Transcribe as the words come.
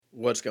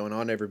What's going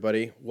on,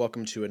 everybody?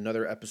 Welcome to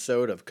another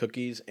episode of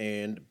Cookies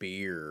and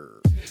Beer.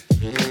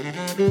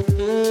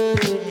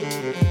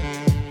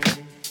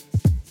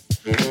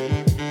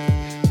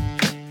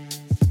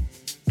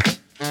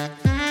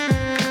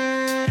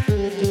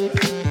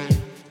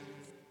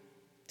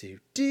 Do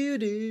do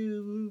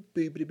do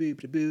boopity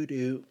boopity boo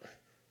doo.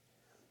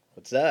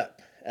 What's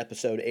up?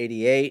 Episode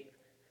 88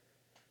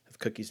 of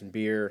Cookies and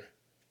Beer.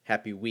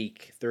 Happy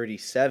week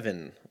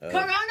 37 of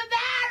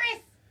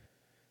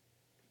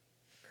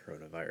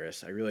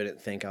coronavirus. I really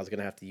didn't think I was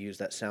gonna have to use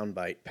that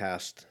soundbite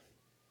past,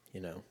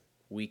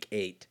 week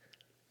 8.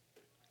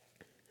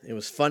 It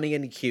was funny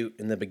and cute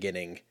in the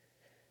beginning.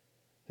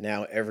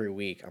 Now every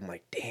week I'm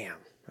like, damn,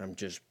 I'm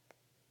just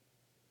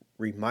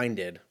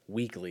reminded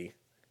weekly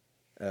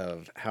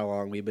of how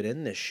long we've been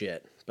in this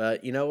shit.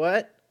 But you know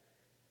what?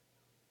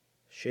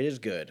 Shit is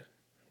good.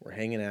 We're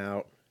hanging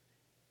out.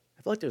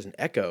 I feel like there's an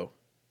echo.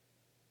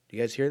 Do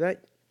you guys hear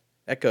that?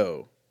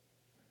 Echo.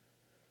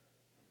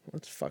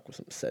 Let's fuck with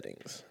some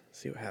settings.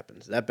 See what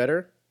happens. Is that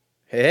better?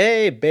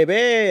 Hey,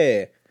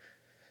 baby!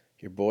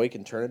 Your boy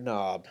can turn a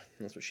knob.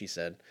 That's what she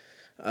said.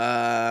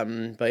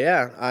 But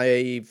yeah,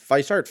 if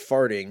I start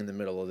farting in the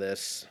middle of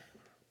this,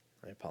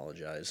 I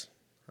apologize.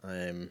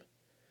 I'm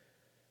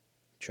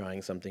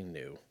trying something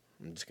new.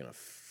 I'm just gonna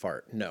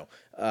fart. No.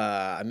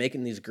 I'm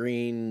making these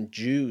green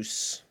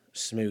juice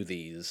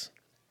smoothies.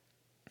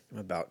 I'm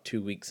about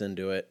 2 weeks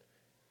into it.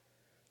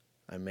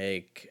 I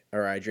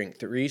drink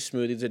 3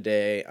 smoothies a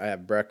day. I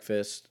have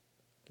breakfast,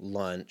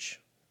 lunch,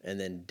 and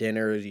then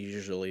dinner is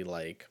usually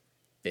like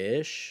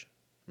fish.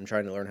 I'm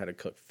trying to learn how to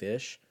cook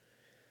fish.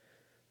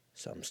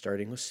 So I'm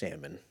starting with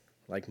salmon,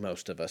 like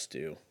most of us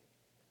do.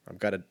 I've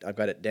got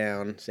it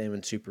down.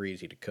 Salmon's super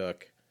easy to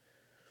cook.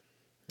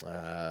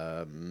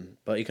 But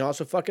you can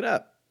also fuck it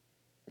up,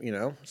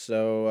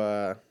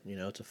 So,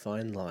 it's a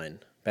fine line.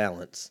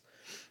 Balance.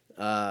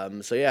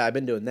 So yeah, I've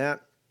been doing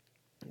that.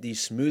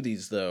 These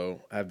smoothies,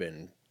 though, have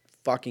been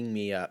fucking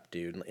me up,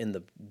 dude, in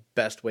the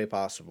best way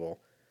possible.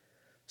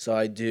 So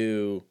I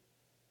do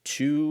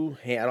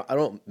I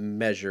don't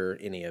measure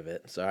any of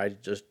it. So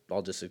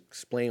I'll just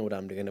explain what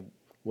I'm doing,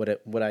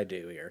 what I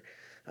do here.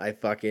 I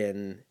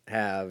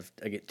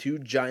get 2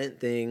 giant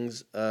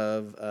things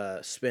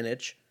of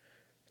spinach.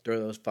 Throw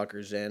those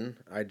fuckers in.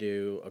 I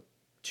do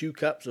 2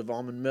 cups of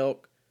almond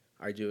milk.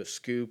 I do a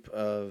scoop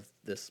of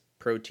this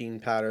protein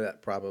powder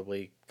that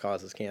probably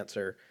causes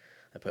cancer.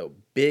 I put a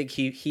big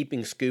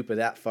heaping scoop of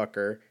that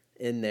fucker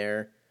in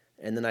there,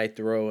 and then I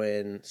throw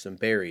in some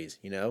berries,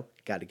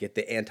 Got to get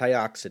the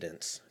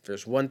antioxidants. If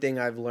there's one thing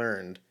I've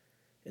learned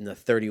in the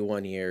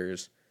 31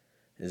 years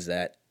is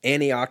that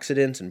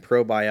antioxidants and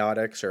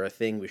probiotics are a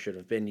thing we should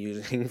have been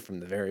using from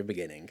the very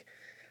beginning.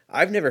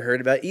 I've never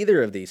heard about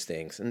either of these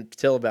things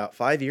until about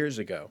 5 years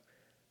ago.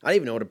 I didn't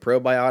even know what a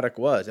probiotic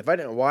was. If I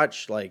didn't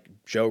watch like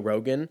Joe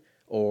Rogan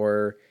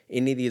or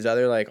any of these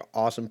other like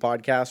awesome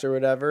podcasts or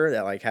whatever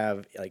that like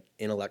have like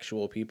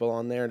intellectual people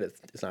on there that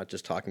it's not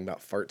just talking about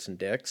farts and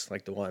dicks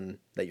like the one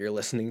that you're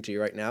listening to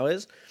right now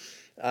is,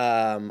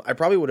 I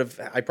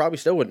probably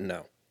still wouldn't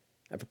know.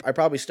 I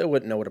probably still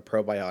wouldn't know what a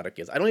probiotic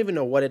is. I don't even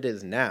know what it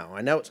is now.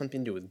 I know it's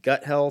something to do with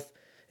gut health.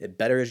 It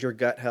betters your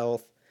gut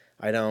health.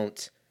 I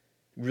don't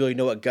really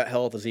know what gut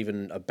health is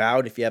even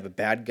about. If you have a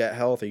bad gut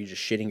health, are you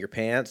just shitting your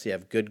pants? You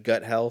have good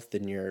gut health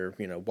and you're,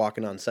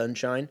 walking on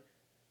sunshine.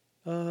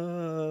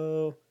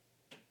 Oh,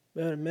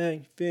 that'll make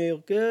you feel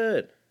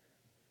good.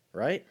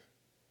 Right?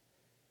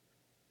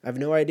 I have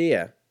no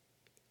idea.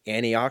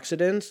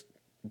 Antioxidants?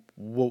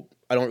 Well,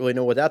 I don't really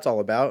know what that's all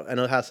about. I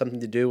know it has something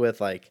to do with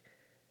like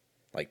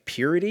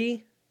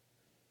purity.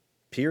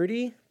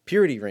 Purity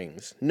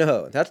rings.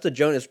 No, that's the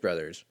Jonas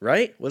Brothers,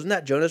 right? Wasn't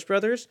that Jonas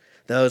Brothers?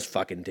 Those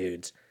fucking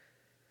dudes.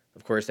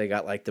 Of course, they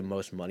got like the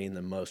most money and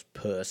the most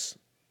puss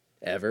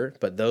ever,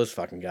 but those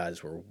fucking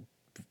guys were,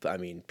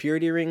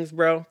 purity rings,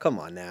 bro. Come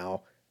on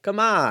now. Come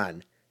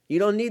on. You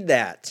don't need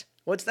that.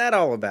 What's that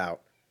all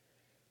about?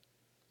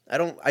 I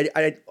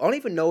don't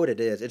even know what it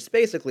is. It's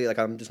basically like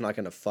I'm just not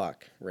gonna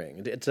fuck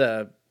ring. It's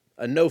a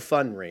no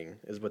fun ring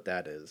is what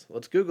that is.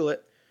 Let's Google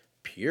it.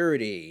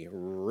 Purity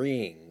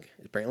ring.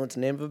 Apparently it's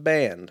the name of a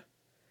band.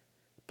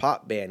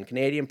 Pop band,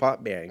 Canadian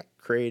pop band,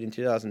 created in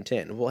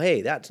 2010. Well,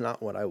 hey, that's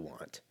not what I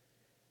want.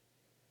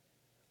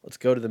 Let's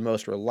go to the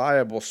most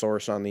reliable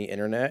source on the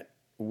internet,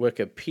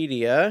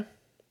 Wikipedia.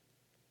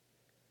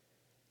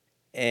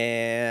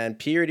 And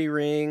purity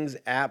rings,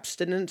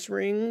 abstinence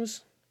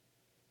rings.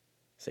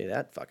 Say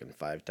that fucking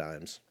 5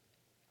 times.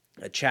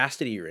 A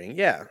chastity ring.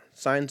 Yeah,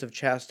 signs of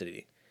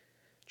chastity.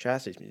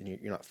 Chastity means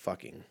you're not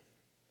fucking.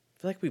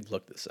 I feel like we've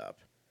looked this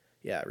up.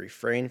 Yeah,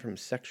 refrain from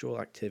sexual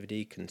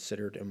activity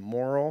considered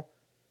immoral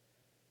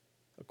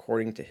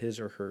according to his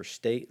or her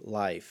state of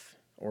life.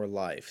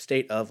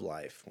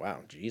 Wow,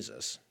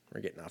 Jesus.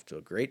 We're getting off to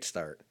a great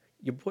start.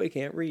 Your boy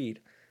can't read.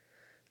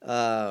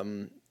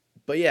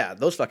 But yeah,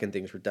 those fucking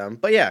things were dumb.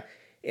 But yeah,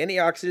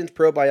 antioxidants,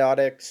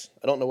 probiotics.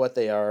 I don't know what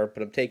they are,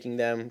 but I'm taking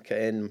them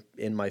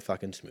in my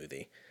fucking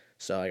smoothie.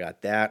 So I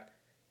got that.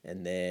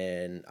 And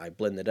then I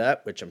blend it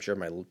up, which I'm sure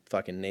my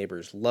fucking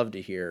neighbors love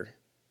to hear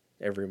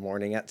every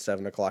morning at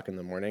 7 o'clock in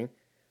the morning.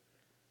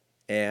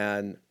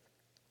 And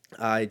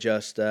I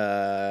just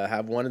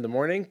have one in the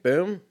morning,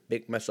 boom,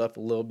 make myself a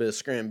little bit of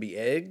scrambled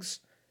eggs,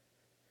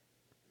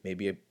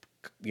 maybe a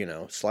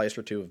slice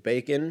or two of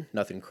bacon,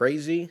 nothing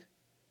crazy.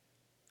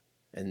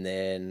 And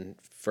then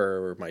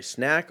for my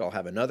snack, I'll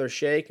have another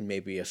shake and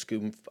maybe a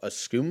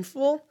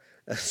spoonful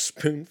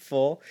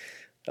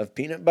of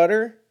peanut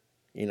butter,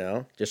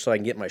 just so I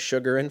can get my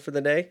sugar in for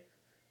the day.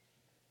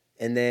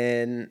 And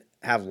then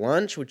have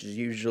lunch, which is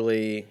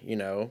usually,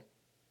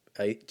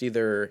 it's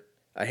either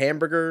a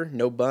hamburger,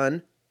 no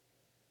bun,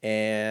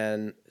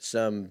 and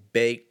some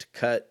baked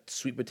cut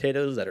sweet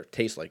potatoes that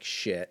taste like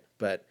shit,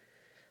 but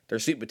they're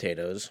sweet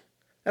potatoes.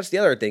 That's the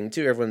other thing,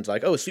 too. Everyone's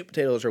like, oh, sweet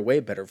potatoes are way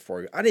better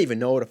for you. I didn't even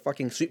know what a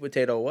fucking sweet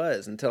potato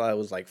was until I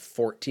was like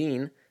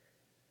 14.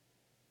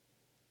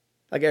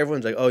 Like,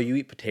 everyone's like, oh, you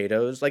eat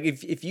potatoes? Like,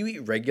 if you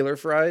eat regular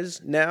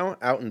fries now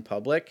out in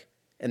public,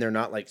 and they're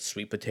not like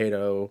sweet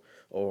potato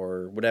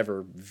or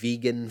whatever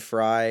vegan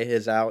fry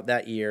is out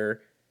that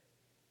year,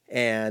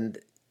 and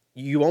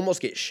you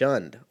almost get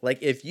shunned. Like,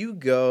 if you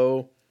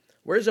go,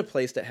 where's a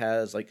place that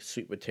has like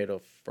sweet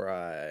potato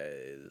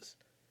fries?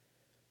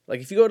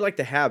 Like, if you go to like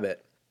the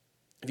Habit,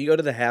 I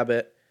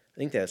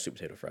think they have sweet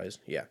potato fries.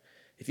 Yeah.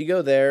 If you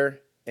go there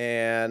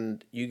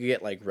and you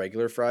get like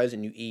regular fries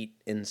and you eat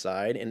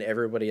inside and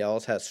everybody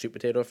else has sweet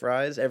potato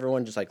fries,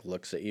 everyone just like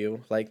looks at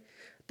you like,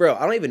 bro,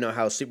 I don't even know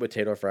how sweet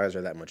potato fries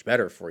are that much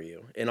better for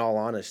you, in all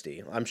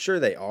honesty. I'm sure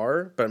they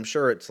are, but I'm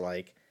sure it's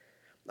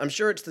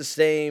the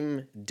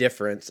same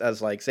difference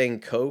as like saying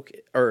Coke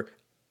or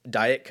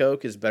Diet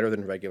Coke is better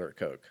than regular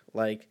Coke.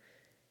 Like,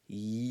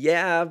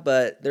 yeah,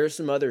 but there's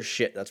some other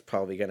shit that's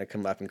probably gonna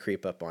come up and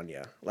creep up on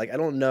you. Like, I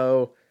don't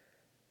know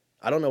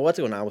what's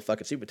going on with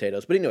fucking sweet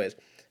potatoes. But anyways,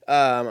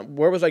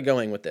 where was I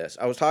going with this?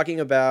 I was talking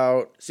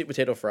about sweet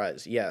potato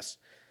fries. Yes.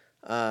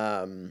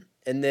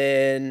 And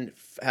then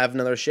have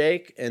another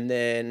shake, and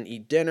then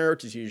eat dinner,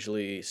 which is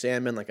usually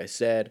salmon, like I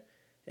said,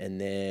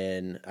 and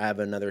then I have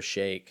another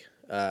shake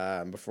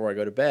before I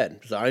go to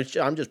bed. So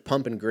I'm just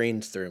pumping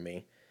greens through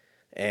me,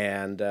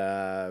 and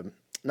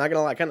not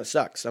gonna lie, it kind of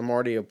sucks. I'm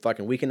already a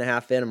fucking week and a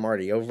half in. I'm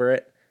already over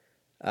it.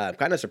 I'm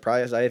kind of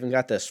surprised I even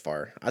got this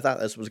far. I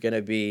thought this was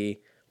gonna be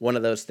one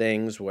of those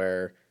things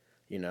where,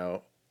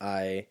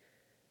 I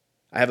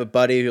have a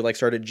buddy who like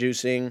started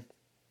juicing,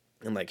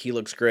 and like he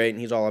looks great and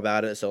he's all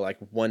about it. So like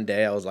one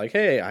day I was like,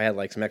 hey, I had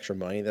like some extra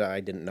money that I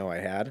didn't know I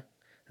had.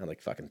 I had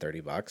like fucking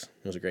 $30. It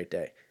was a great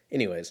day.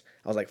 Anyways,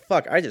 I was like,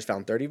 fuck, I just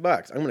found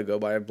 $30. I'm gonna go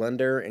buy a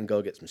blender and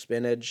go get some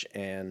spinach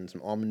and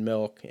some almond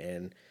milk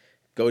and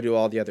go do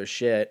all the other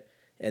shit.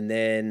 And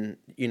then,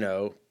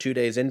 2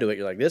 days into it,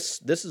 you're like,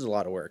 this is a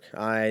lot of work.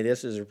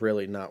 This is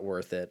really not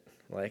worth it.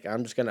 Like,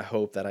 I'm just gonna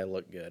hope that I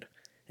look good.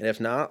 And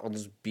if not, I'll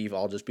just be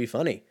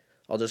funny.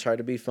 I'll just try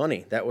to be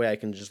funny. That way I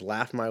can just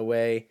laugh my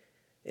way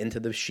into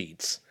the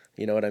sheets.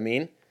 You know what I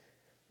mean?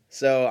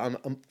 So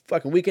I'm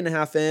fucking week and a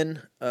half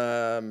in.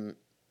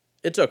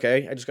 It's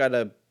okay. I just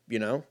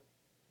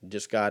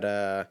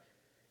gotta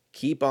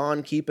keep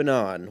on keeping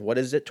on. What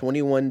is it?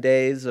 21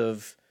 days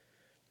of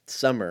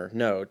summer.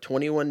 No,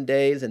 21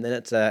 days, and then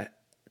it's a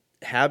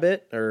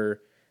habit.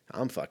 Or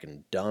I'm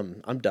fucking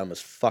dumb. I'm dumb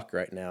as fuck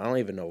right now. I don't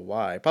even know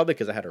why. Probably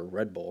because I had a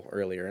Red Bull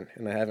earlier,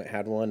 and I haven't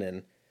had one,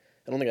 and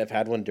I don't think I've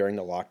had one during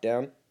the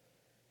lockdown.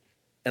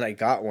 And I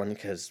got one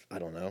because, I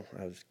don't know,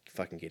 I was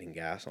fucking getting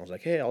gas. I was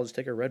like, hey, I'll just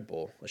take a Red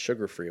Bull, a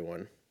sugar-free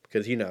one.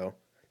 Because,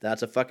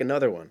 that's a fucking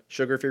other one.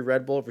 Sugar-free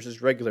Red Bull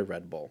versus regular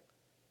Red Bull.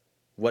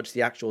 What's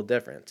the actual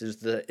difference? Is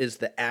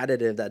the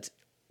additive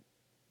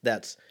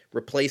that's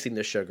replacing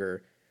the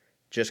sugar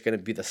just going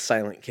to be the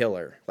silent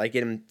killer? Like,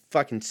 in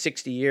fucking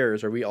 60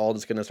 years, are we all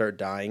just going to start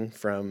dying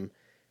from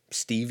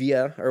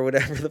stevia or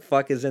whatever the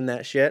fuck is in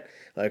that shit?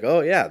 Like, oh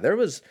yeah,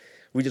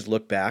 we just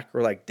look back,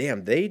 we're like,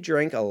 damn, they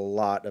drank a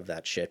lot of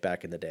that shit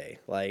back in the day.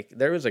 Like,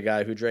 there was a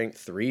guy who drank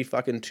 3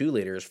 fucking 2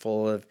 liters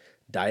full of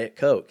Diet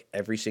Coke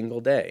every single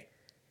day.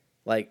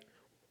 Like,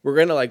 we're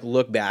gonna like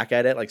look back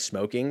at it like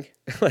smoking.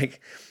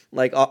 like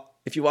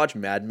if you watch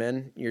Mad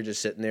Men, you're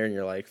just sitting there and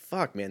you're like,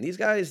 fuck, man, these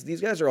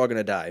guys are all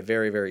gonna die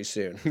very, very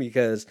soon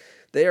because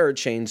they are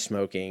chain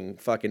smoking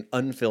fucking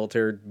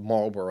unfiltered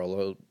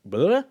Marlboros.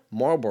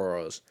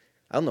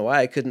 I don't know why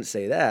I couldn't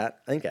say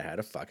that. I think I had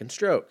a fucking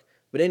stroke.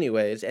 But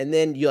anyways, and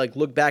then you like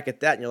look back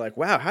at that and you're like,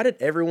 wow, how did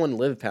everyone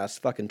live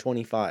past fucking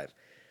 25?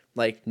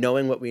 Like,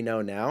 knowing what we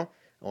know now,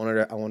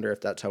 I wonder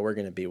if that's how we're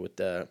gonna be with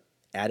the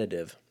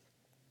additive.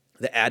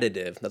 The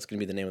additive, that's gonna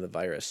be the name of the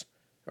virus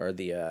or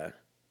the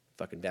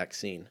fucking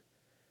vaccine.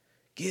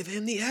 Give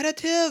him the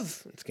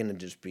additive. It's gonna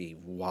just be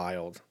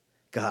wild.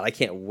 God, I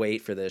can't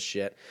wait for this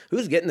shit.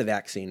 Who's getting the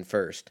vaccine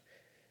first?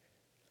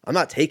 I'm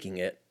not taking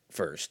it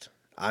first.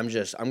 I'm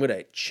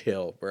gonna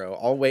chill, bro.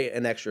 I'll wait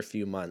an extra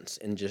few months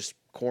and just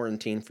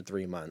quarantine for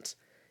 3 months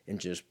and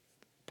just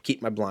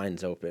keep my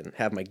blinds open,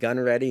 have my gun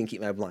ready and keep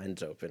my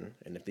blinds open.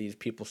 And if these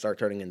people start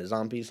turning into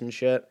zombies and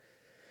shit,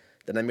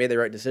 then I made the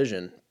right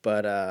decision.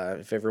 But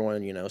if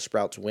everyone,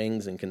 sprouts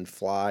wings and can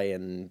fly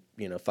and,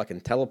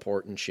 fucking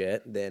teleport and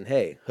shit, then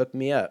hey, hook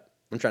me up.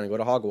 I'm trying to go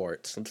to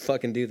Hogwarts. Let's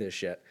fucking do this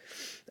shit.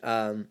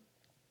 Um,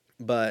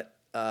 but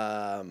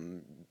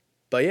um,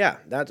 but yeah,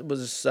 that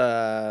was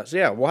so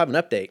yeah. We'll have an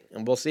update,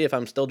 and we'll see if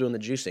I'm still doing the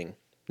juicing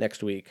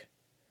next week.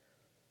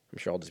 I'm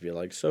sure I'll just be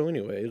like, so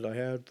anyways, I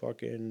had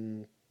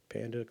fucking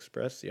Panda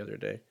Express the other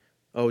day.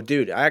 Oh,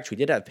 dude, I actually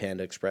did have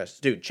Panda Express.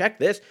 Dude, check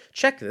this.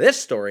 Check this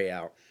story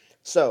out.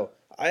 So,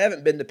 I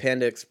haven't been to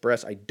Panda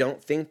Express, I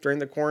don't think, during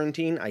the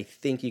quarantine. I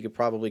think you could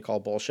probably call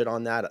bullshit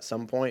on that at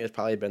some point. It's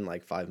probably been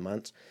like 5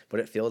 months, but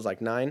it feels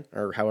like 9,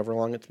 or however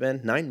long it's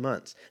been. 9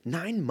 months.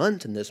 9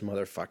 months in this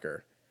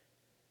motherfucker.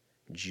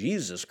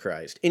 Jesus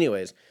Christ.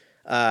 Anyways,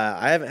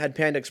 I haven't had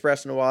Panda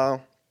Express in a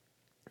while,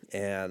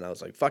 and I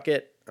was like, fuck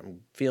it.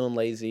 I'm feeling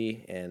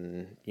lazy,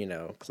 and,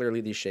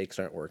 clearly these shakes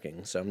aren't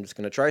working. So I'm just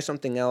going to try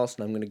something else,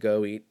 and I'm going to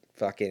go eat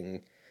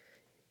fucking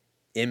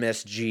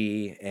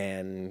MSG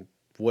and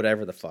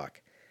whatever the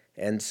fuck.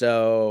 And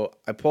so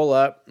I pull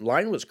up.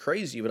 Line was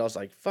crazy, but I was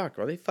like, fuck,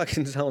 are they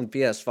fucking selling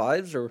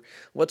PS5s or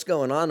what's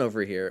going on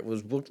over here? It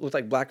looked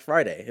like Black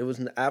Friday. It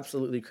was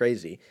absolutely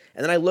crazy.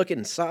 And then I look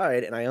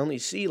inside, and I only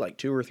see like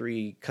 2 or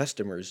 3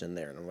 customers in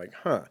there. And I'm like,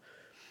 huh.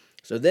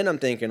 So then I'm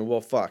thinking, well,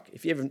 fuck,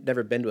 if you've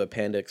never been to a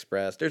Panda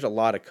Express, there's a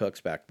lot of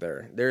cooks back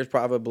there. There's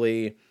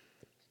probably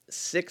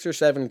 6 or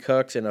 7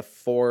 cooks in a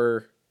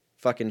 4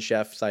 fucking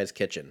chef-sized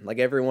kitchen. Like,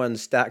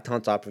 everyone's stacked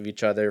on top of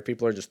each other.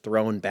 People are just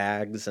throwing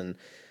bags and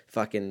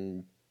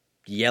fucking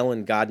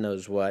yelling God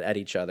knows what at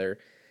each other.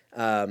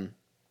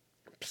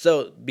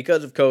 So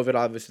because of COVID,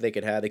 obviously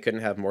they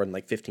couldn't have more than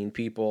like 15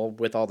 people.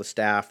 With all the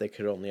staff, they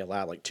could only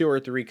allow like 2 or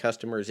 3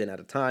 customers in at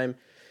a time.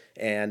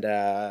 And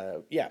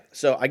yeah,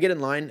 so I get in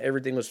line,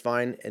 everything was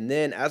fine. And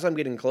then as I'm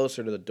getting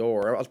closer to the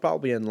door, I was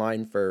probably in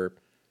line for,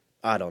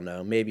 I don't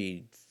know,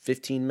 maybe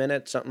 15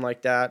 minutes, something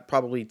like that.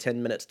 Probably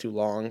 10 minutes too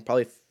long,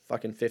 probably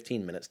fucking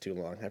 15 minutes too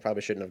long. I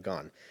probably shouldn't have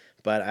gone,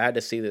 but I had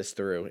to see this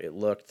through. It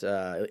looked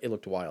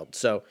wild.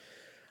 So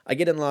I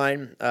get in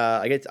line,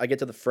 I get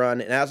to the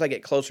front, and as I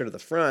get closer to the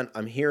front,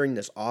 I'm hearing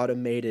this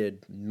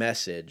automated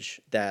message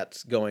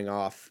that's going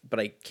off, but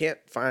I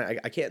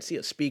can't see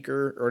a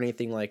speaker or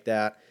anything like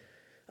that.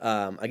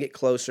 I get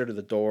closer to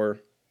the door.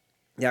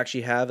 You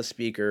actually have a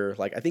speaker,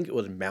 like I think it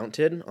was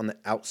mounted on the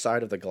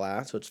outside of the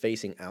glass, so it's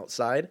facing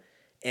outside,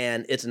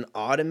 and it's an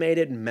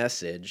automated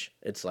message.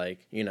 It's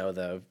like,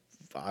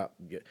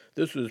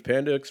 this is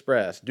Panda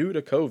Express. Due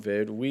to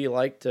COVID, we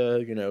like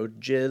to,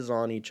 jizz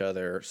on each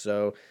other.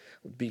 So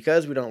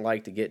because we don't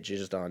like to get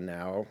jizzed on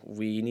now,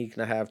 we need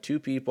to have 2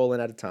 people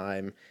in at a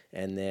time,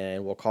 and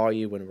then we'll call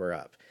you when we're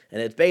up.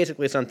 And it's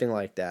basically something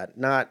like that.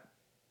 Not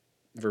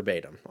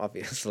verbatim,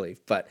 obviously,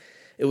 but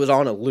it was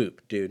on a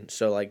loop, dude.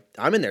 So, like,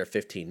 I'm in there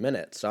 15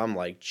 minutes. So I'm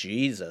like,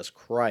 Jesus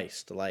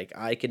Christ. Like,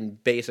 I can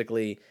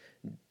basically,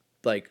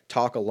 like,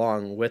 talk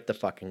along with the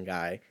fucking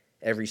guy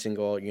every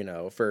single,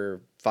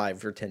 for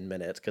 5 or 10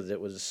 minutes, because it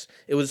was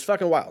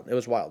fucking wild. It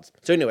was wild.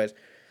 So anyways,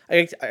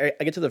 I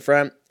get to the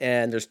front,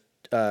 and there's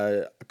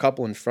a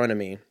couple in front of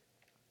me.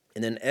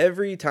 And then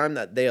every time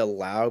that they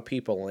allow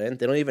people in,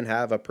 they don't even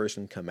have a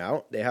person come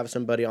out. They have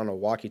somebody on a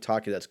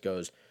walkie-talkie that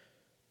goes,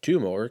 2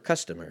 more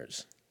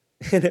customers.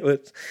 And it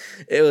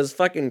was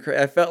fucking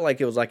I felt like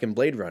it was like in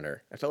Blade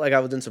Runner. I felt like I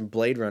was in some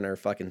Blade Runner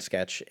fucking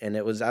sketch, and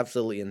it was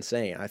absolutely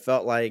insane. I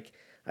felt like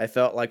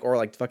or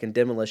like fucking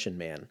Demolition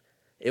Man.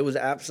 It was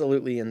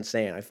absolutely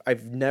insane.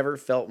 I've never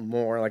felt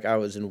more like I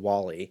was in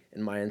WALL-E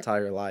in my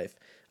entire life.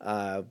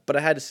 But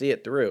I had to see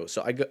it through.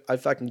 So I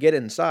fucking get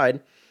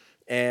inside,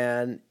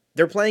 and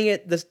they're playing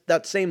it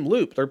that same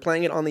loop. They're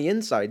playing it on the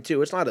inside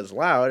too. It's not as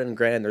loud, and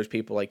granted, there's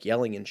people like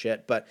yelling and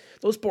shit. But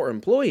those poor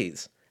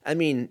employees. I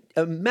mean,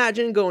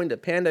 imagine going to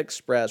Panda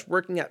Express,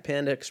 working at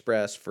Panda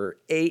Express for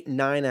 8,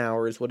 9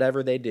 hours,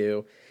 whatever they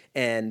do,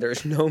 and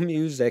there's no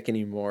music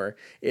anymore.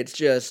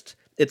 It's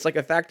like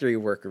a factory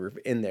worker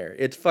in there.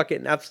 It's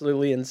fucking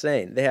absolutely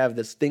insane. They have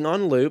this thing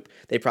on loop.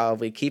 They try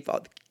to keep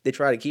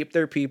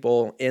their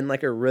people in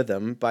like a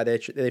rhythm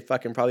they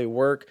fucking probably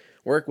work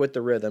with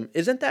the rhythm.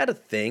 Isn't that a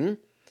thing?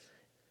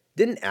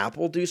 Didn't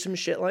Apple do some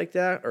shit like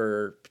that,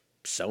 or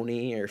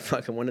Sony, or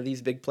fucking one of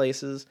these big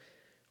places?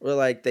 Where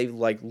like they've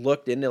like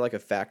looked into like a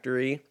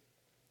factory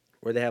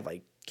where they have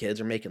like kids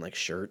are making like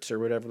shirts or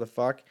whatever the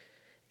fuck,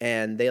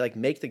 and they like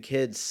make the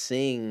kids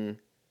sing.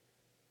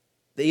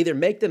 They either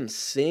make them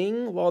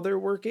sing while they're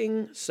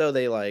working, so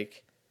they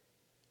like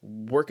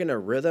work in a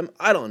rhythm.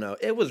 I don't know.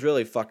 It was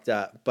really fucked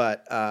up,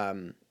 but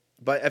I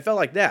felt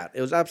like that.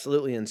 It was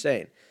absolutely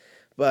insane.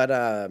 But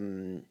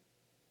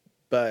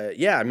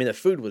yeah, I mean, the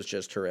food was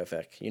just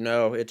terrific.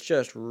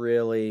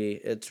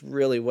 It's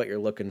really what you're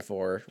looking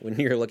for when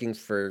you're looking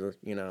for,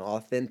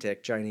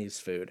 authentic Chinese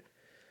food.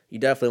 You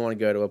definitely want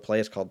to go to a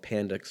place called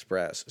Panda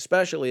Express,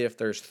 especially if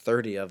there's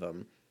 30 of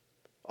them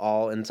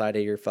all inside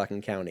of your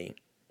fucking county.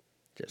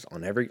 Just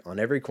on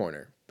every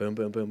corner. Boom,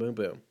 boom, boom, boom,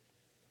 boom.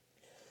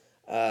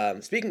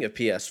 Speaking of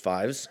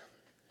PS5s,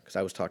 because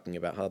I was talking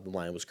about how the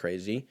line was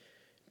crazy.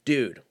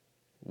 Dude,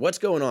 what's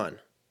going on?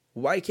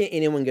 Why can't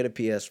anyone get a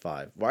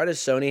PS5? Why does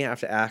Sony have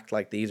to act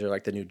like these are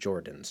like the new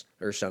Jordans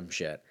or some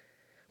shit?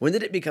 When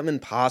did it become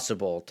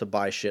impossible to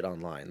buy shit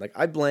online? Like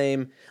I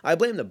blame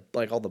the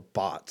like all the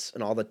bots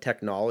and all the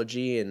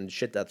technology and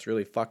shit that's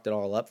really fucked it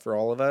all up for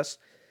all of us.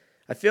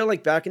 I feel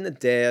like back in the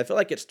day,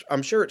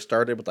 I'm sure it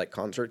started with like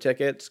concert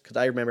tickets cuz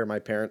I remember my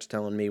parents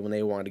telling me when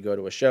they wanted to go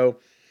to a show,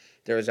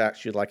 there was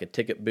actually like a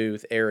ticket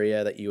booth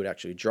area that you would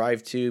actually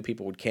drive to.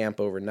 People would camp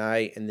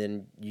overnight, and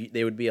then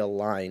they would be a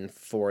line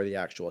for the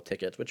actual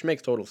tickets, which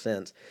makes total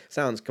sense.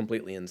 Sounds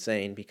completely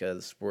insane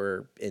because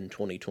we're in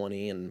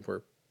 2020 and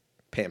we're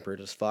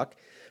pampered as fuck.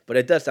 But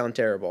it does sound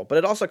terrible. But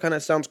it also kind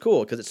of sounds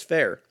cool because it's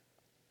fair.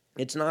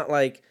 It's not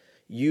like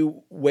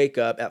you wake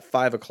up at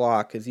 5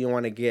 o'clock because you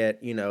want to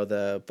get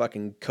the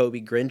fucking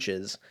Kobe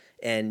Grinches,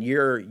 and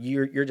you're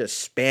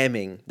just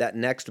spamming that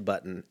next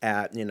button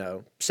at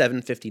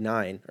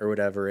 7:59 or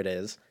whatever it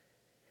is,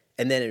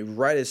 and then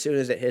right as soon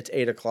as it hits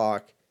 8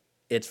 o'clock,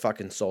 it's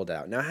fucking sold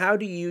out. Now, how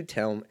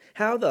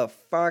the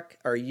fuck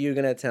are you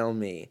gonna tell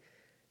me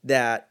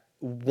that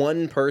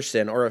one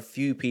person or a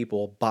few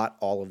people bought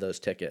all of those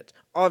tickets?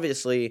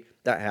 Obviously,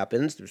 that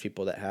happens. There's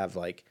people that have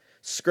like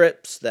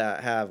scripts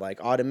that have like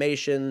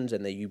automations,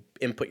 and that you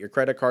input your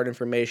credit card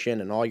information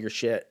and all your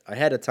shit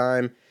ahead of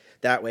time.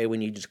 That way,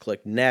 when you just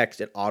click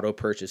next, it auto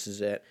purchases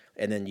it,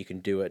 and then you can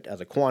do it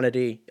as a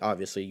quantity.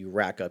 Obviously, you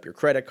rack up your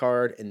credit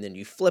card, and then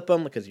you flip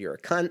them because you're a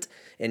cunt,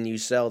 and you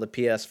sell the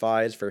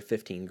PS5s for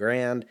 15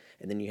 grand,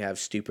 and then you have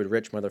stupid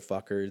rich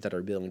motherfuckers that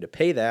are willing to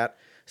pay that.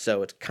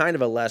 So it's kind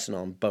of a lesson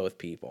on both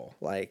people.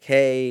 Like,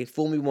 hey,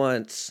 fool me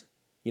once,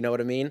 you know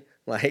what I mean?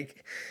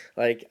 Like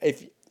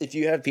if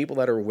you have people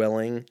that are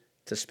willing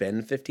to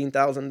spend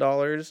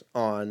 $15,000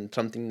 on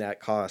something that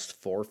costs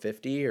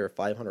 450 or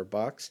 500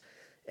 bucks,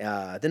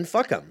 then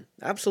fuck them.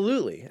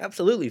 Absolutely,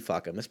 absolutely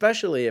fuck them.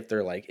 Especially if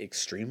they're like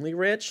extremely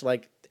rich.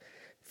 Like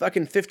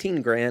fucking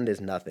 15 grand is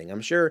nothing.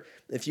 I'm sure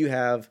if you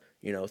have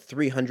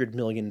 $300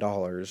 million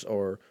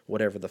or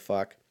whatever the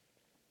fuck,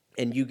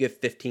 and you give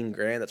 15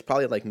 grand, that's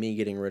probably like me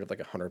getting rid of like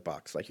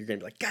 $100. Like you're gonna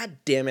be like, God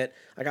damn it,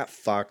 I got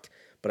fucked,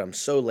 but I'm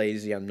so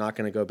lazy, I'm not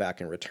gonna go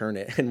back and return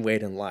it and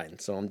wait in line.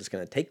 So I'm just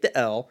gonna take the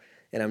L,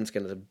 and I'm just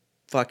gonna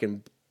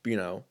fucking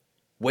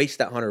waste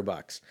that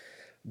 $100.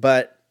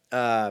 But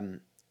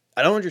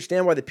I don't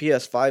understand why the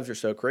PS5s are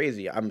so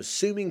crazy. I'm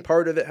assuming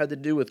part of it had to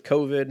do with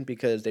COVID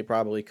because they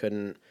probably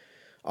couldn't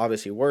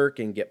obviously work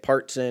and get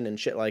parts in and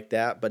shit like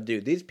that. But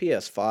dude, these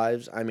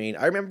PS5s, I mean,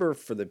 I remember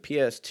for the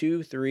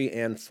PS2, 3,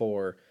 and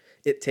 4,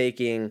 it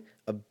taking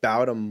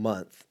about a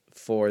month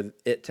for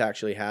it to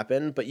actually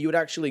happen. But you would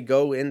actually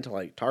go into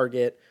like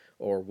Target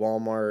or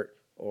Walmart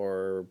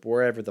or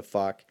wherever the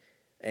fuck,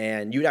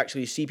 and you'd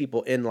actually see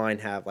people in line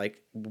have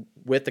like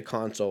with the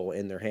console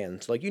in their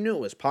hands. Like you knew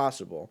it was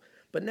possible.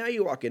 But now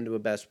you walk into a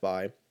Best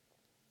Buy,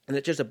 and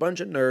it's just a bunch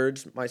of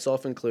nerds,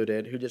 myself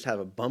included, who just have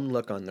a bum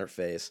look on their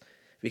face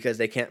because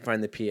they can't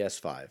find the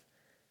PS5.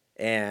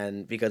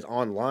 And because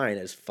online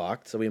is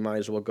fucked, so we might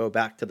as well go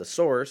back to the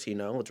source,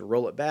 let's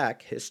roll it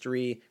back.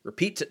 History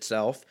repeats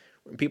itself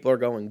when people are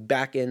going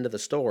back into the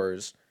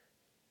stores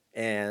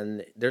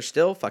and they're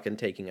still fucking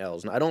taking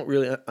L's. And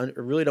I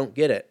really don't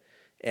get it.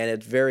 And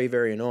it's very,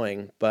 very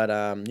annoying. But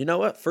you know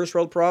what? First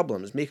world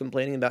problems. Me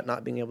complaining about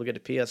not being able to get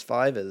a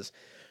PS5 is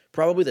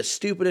probably the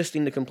stupidest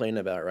thing to complain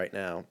about right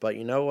now. But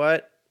you know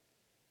what?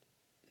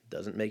 It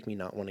doesn't make me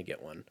not want to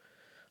get one.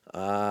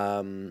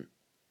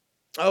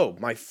 Oh,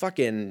 my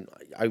fucking...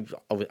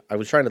 I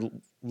was trying to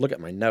look at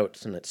my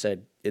notes, and it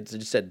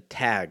just said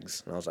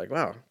tags. And I was like,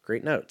 wow,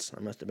 great notes. I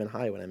must have been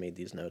high when I made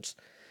these notes.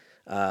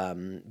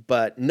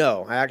 But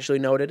no, I actually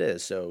know what it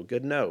is. So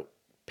good note,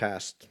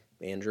 past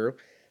Andrew.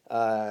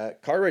 Car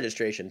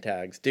registration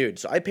tags. Dude,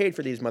 so I paid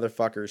for these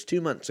motherfuckers 2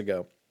 months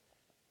ago.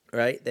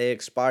 Right? They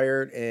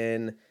expired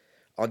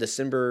on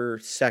December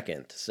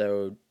 2nd.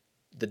 So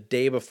the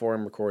day before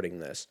I'm recording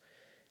this.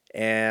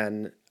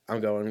 And I'm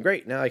going,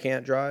 great, now I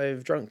can't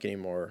drive drunk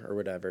anymore or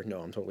whatever.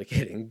 No, I'm totally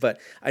kidding. But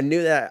I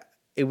knew that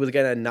it was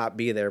going to not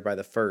be there by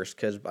the first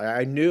because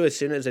I knew as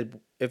soon as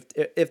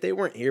if they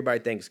weren't here by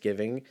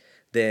Thanksgiving,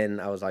 then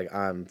I was like,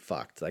 I'm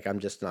fucked. Like, I'm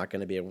just not going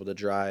to be able to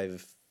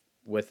drive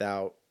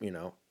without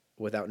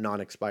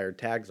non-expired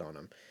tags on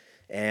them.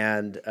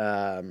 And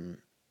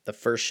the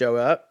first show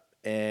up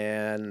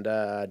and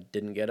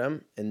didn't get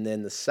them. And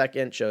then the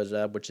second shows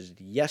up, which is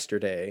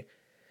yesterday,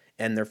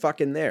 and they're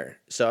fucking there.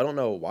 So I don't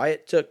know why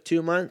it took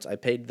 2 months. I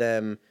paid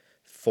them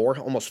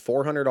almost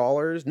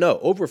 $400. No,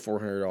 over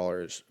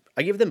 $400.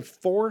 I give them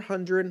 $400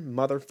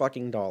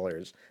 motherfucking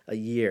dollars a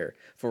year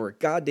for a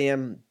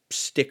goddamn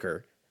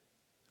sticker,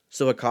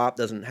 so a cop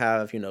doesn't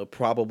have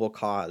probable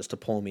cause to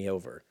pull me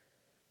over.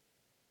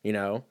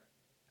 A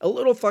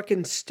little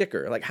fucking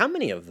sticker. Like, how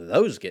many of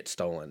those get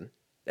stolen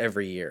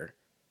every year?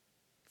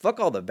 Fuck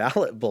all the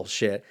ballot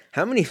bullshit.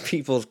 How many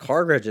people's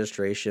car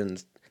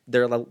registrations,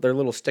 their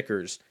little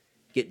stickers,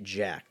 get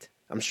jacked?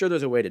 I'm sure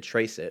there's a way to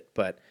trace it,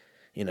 but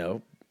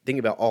think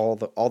about all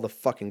the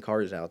fucking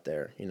cars out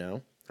there.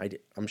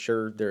 I'm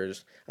sure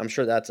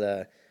that's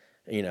a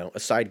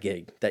side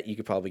gig that you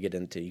could probably get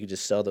into. You could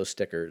just sell those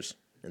stickers,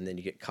 and then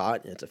you get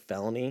caught, and it's a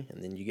felony,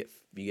 and then you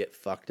get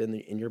fucked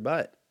in your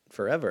butt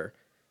forever,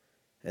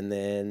 and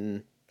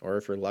then Or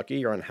if you're lucky,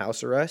 you're on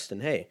house arrest.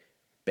 And hey,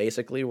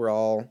 basically, we're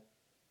all,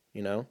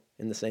 in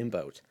the same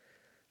boat.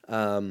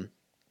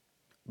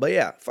 But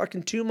yeah,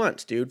 fucking 2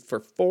 months, dude, for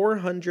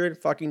 $400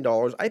 fucking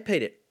dollars. I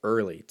paid it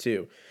early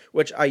too,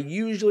 which I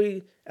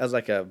usually as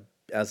like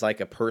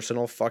a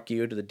personal fuck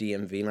you to the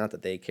DMV. Not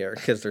that they care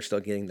because they're still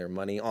getting their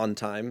money on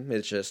time.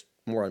 It's just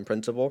more on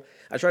principle.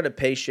 I try to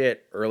pay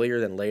shit earlier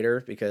than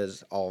later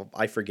because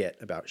I forget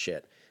about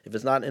shit. If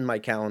it's not in my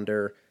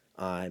calendar,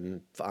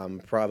 I'm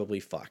probably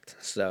fucked.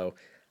 So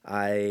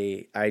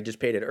I just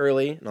paid it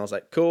early and I was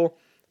like, cool.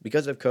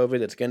 Because of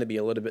COVID, it's going to be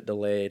a little bit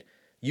delayed.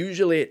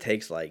 Usually it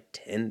takes like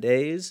 10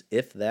 days,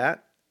 if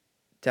that,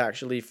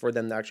 for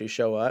them to actually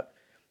show up.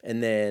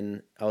 And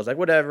then I was like,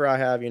 whatever, I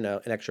have,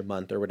 an extra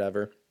month or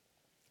whatever.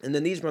 And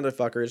then these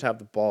motherfuckers have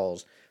the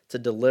balls to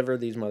deliver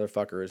these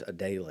motherfuckers a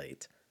day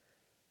late.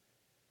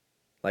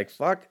 Like,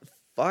 fuck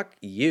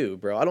you,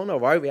 bro. I don't know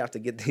why we have to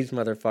get these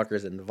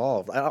motherfuckers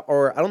involved. I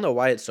don't know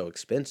why it's so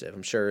expensive.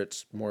 I'm sure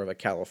it's more of a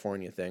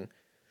California thing.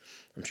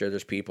 I'm sure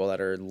there's people that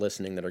are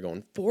listening that are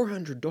going,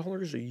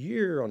 $400 a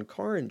year on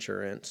car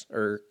insurance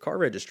or car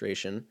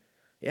registration.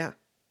 Yeah.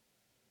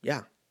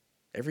 Yeah.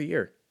 Every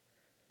year.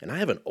 And I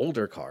have an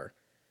older car.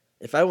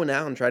 If I went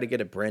out and tried to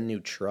get a brand new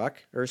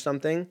truck or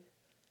something,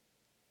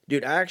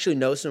 dude, I actually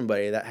know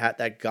somebody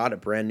that got a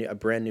brand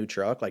new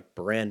truck, like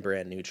brand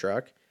new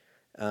truck.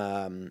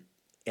 And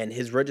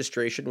his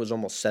registration was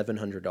almost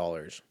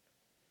 $700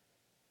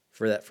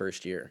 for that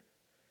first year.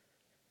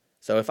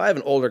 So if I have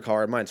an older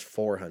car, mine's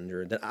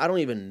 $400, then I don't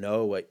even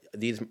know what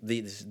these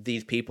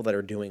people that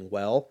are doing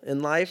well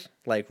in life,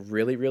 like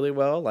really, really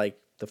well, like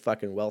the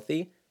fucking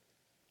wealthy.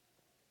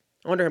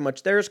 I wonder how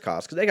much theirs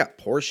cost because they got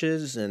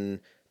Porsches and,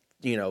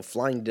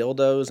 flying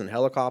dildos and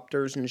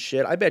helicopters and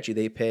shit. I bet you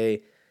they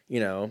pay,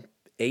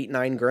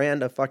 8-9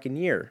 grand a fucking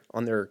year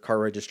on their car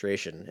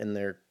registration and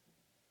their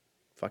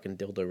fucking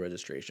dildo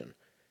registration.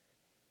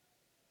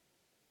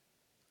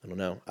 I don't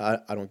know.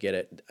 I don't get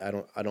it. I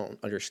don't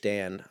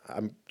understand.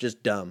 I'm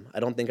just dumb. I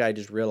don't think I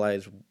just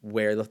realize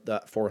where the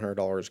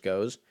 $400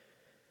 goes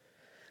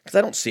because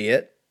I don't see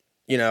it.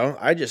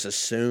 I just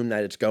assume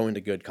that it's going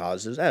to good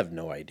causes. I have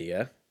no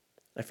idea.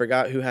 I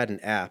forgot who had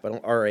an app.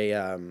 Or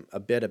a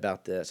bit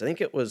about this. I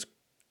think it was.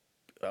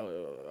 I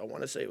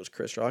want to say it was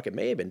Chris Rock. It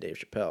may have been Dave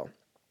Chappelle,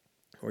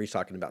 where he's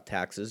talking about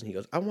taxes, and he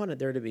goes, "I wanted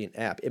there to be an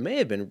app." It may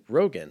have been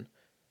Rogan.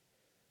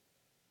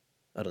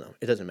 I don't know.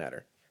 It doesn't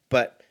matter.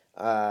 But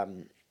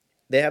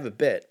they have a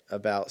bit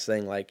about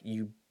saying like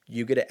you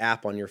get an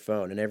app on your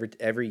phone, and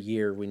every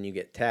year when you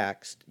get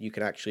taxed, you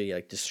can actually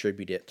like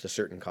distribute it to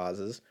certain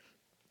causes.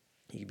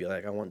 You could be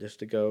like, I want this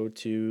to go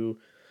to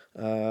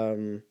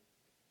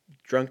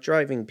drunk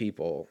driving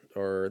people,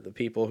 or the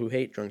people who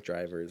hate drunk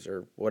drivers,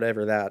 or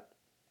whatever that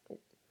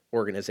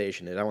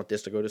organization is. I want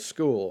this to go to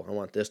school. I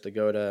want this to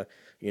go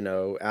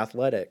to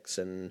athletics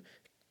and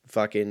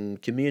fucking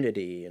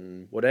community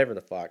and whatever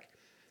the fuck.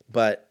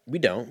 But we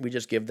don't. We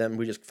just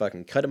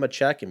fucking cut them a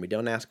check and we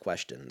don't ask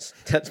questions.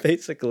 That's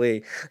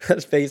basically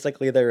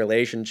the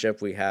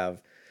relationship we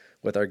have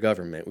with our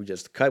government. We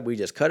just cut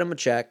them a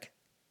check.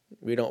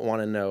 We don't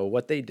want to know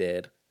what they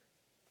did.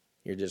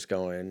 You're just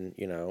going,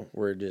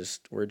 we're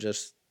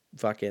just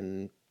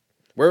fucking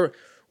we're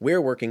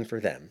working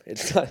for them.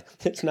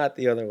 It's not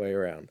the other way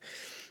around.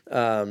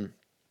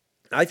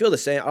 I feel the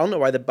same. I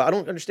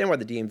don't understand why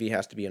the DMV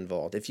has to be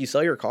involved. If you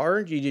sell your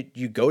car,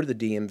 you go to the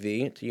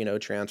DMV to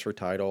transfer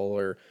title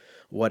or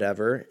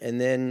whatever,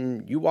 and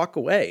then you walk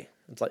away.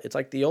 It's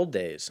like the old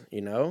days,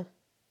 I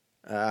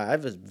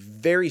have a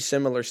very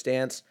similar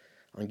stance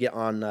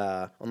on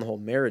the whole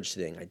marriage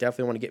thing. I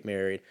definitely want to get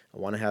married. I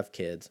want to have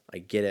kids. I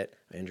get it.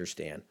 I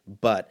understand.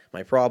 But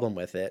my problem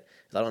with it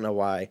is I don't know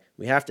why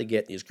we have to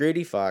get these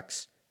greedy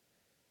fucks.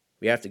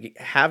 We have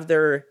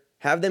to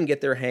have them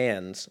get their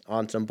hands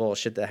on some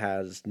bullshit that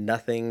has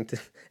nothing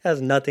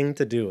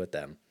to do with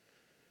them.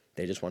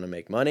 They just want to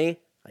make money.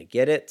 I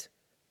get it.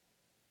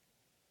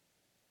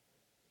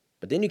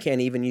 But then you can't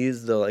even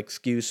use the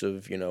excuse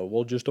of,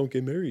 well, just don't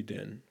get married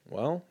then.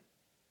 Well,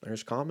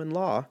 there's common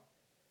law.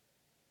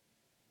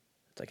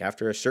 It's like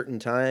after a certain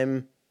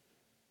time,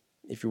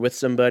 if you're with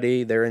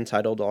somebody, they're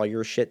entitled to all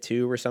your shit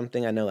too or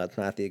something. I know that's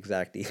not the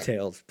exact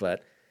details,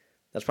 but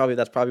that's probably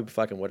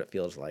fucking what it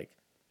feels like.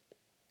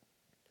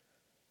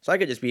 So I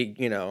could just be,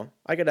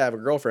 I could have a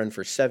girlfriend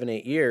for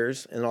 7-8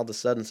 years and all of a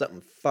sudden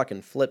something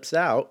fucking flips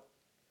out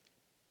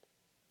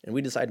and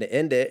we decide to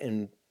end it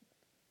and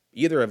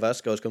either of us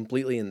goes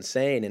completely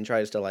insane and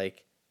tries to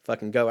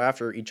fucking go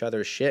after each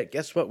other's shit.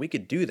 Guess what? We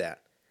could do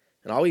that.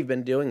 And all we've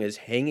been doing is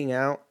hanging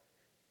out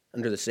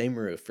under the same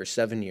roof for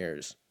 7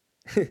 years.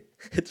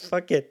 It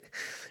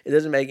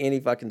doesn't make any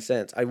fucking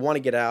sense. I want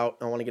to get out.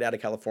 I want to get out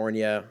of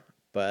California,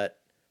 but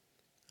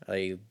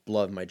I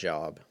love my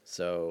job.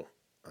 So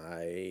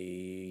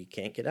I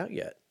can't get out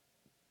yet.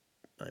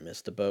 I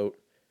missed the boat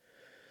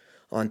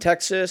on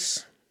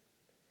Texas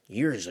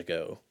years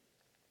ago.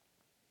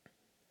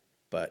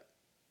 But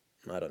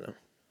I don't know.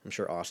 I'm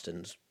sure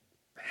Austin's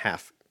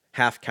half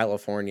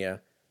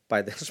California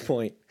by this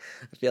point.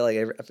 I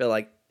feel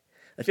like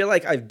I feel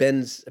like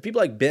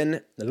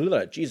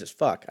Jesus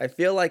fuck. I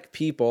feel like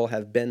people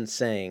have been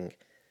saying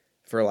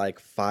for like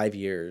 5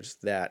 years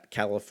that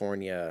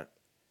California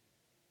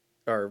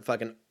or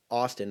fucking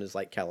Austin is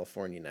like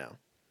California now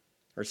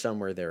or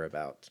somewhere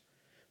thereabouts.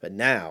 But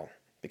now,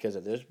 because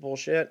of this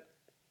bullshit,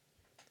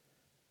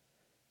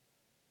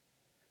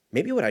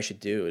 maybe what I should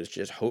do is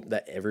just hope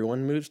that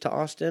everyone moves to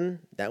Austin.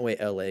 That way,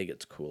 LA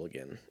gets cool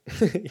again.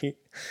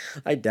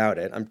 I doubt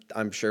it.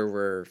 I'm sure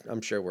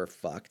we're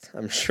fucked.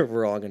 I'm sure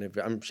we're all gonna.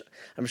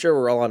 I'm sure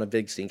we're all on a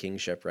big sinking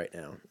ship right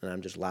now, and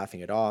I'm just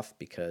laughing it off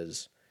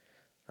because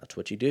that's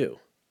what you do.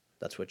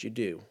 That's what you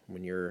do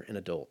when you're an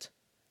adult.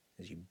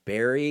 Is you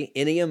bury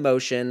any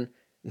emotion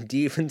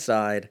deep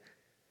inside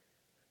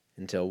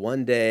until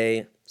one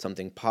day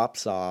something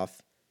pops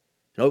off,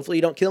 and hopefully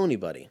you don't kill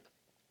anybody.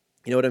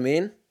 You know what I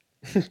mean?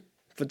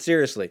 But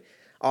seriously,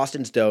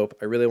 Austin's dope.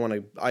 I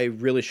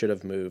really should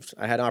have moved.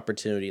 I had an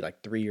opportunity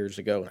like 3 years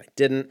ago and I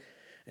didn't.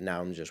 And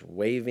now I'm just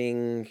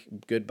waving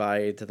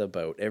goodbye to the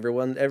boat.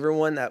 Everyone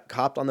that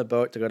hopped on the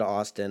boat to go to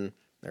Austin,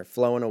 they're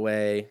flowing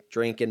away,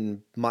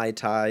 drinking Mai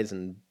Tais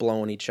and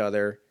blowing each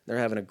other. They're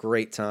having a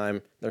great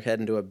time. They're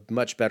heading to a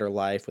much better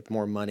life with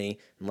more money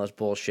and less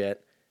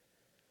bullshit.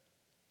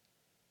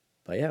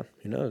 But yeah,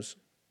 who knows?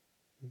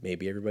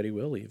 Maybe everybody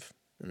will leave.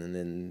 And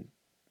then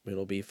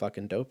it'll be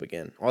fucking dope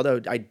again.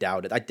 Although I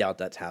doubt it. I doubt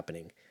that's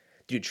happening.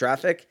 Dude,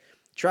 traffic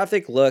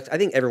looks, I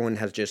think everyone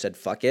has just said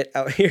fuck it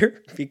out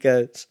here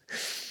because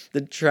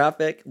the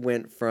traffic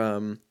went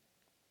from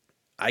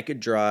I could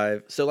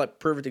drive. So like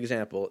perfect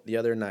example, the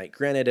other night,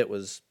 granted it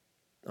was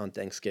on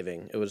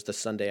Thanksgiving. It was the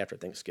Sunday after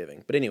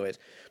Thanksgiving. But anyways,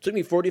 it took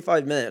me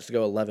 45 minutes to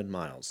go 11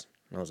 miles.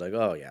 And I was like,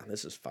 "Oh yeah,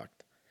 this is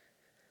fucked."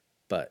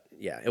 But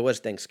yeah, it was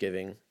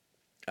Thanksgiving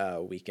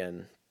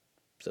weekend.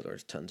 So there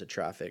was tons of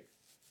traffic.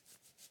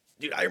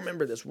 Dude, I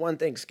remember this one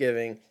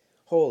Thanksgiving.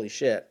 Holy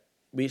shit.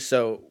 We used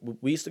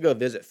to go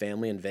visit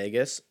family in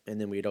Vegas,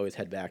 and then we'd always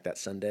head back that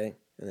Sunday,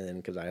 and then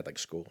because I had like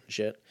school and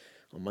shit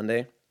on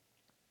Monday.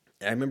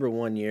 And I remember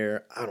one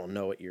year, I don't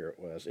know what year it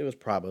was. It was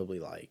probably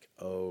like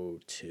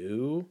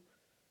 02,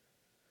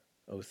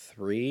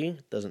 03,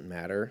 doesn't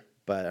matter.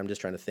 But I'm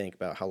just trying to think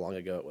about how long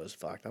ago it was.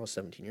 Fuck, that was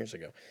 17 years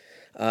ago.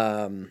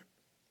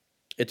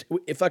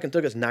 It fucking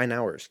took us 9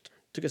 hours.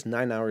 Took us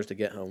 9 hours to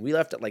get home. We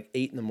left at like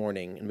 8 in the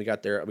morning, and we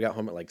got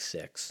home at like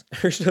 6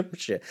 or some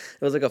shit.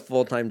 It was like a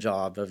full-time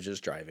job of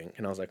just driving.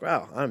 And I was like,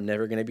 wow, I'm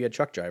never going to be a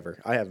truck driver.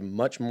 I have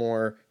much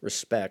more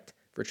respect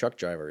for truck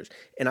drivers.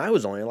 And I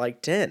was only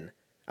like 10.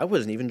 I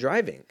wasn't even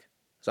driving.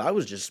 So I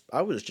just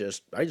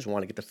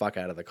want to get the fuck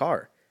out of the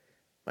car.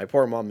 My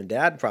poor mom and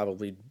dad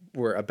probably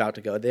were about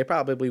to go. They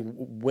probably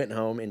went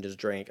home and just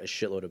drank a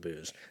shitload of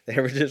booze. They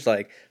were just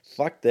like,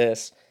 fuck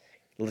this.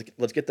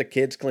 Let's get the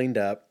kids cleaned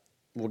up.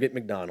 We'll get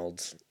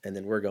McDonald's, and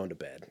then we're going to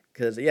bed.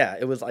 Because, yeah,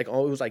 it was like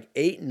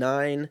 8,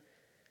 9.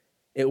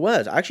 It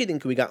was. I actually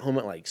think we got home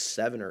at like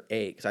 7 or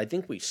 8, because I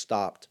think we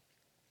stopped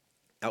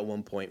at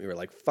one point. We were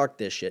like, fuck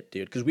this shit,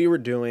 dude. Because we were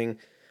doing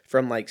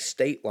from like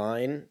State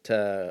Line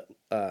to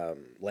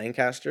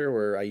Lancaster,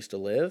 where I used to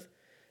live.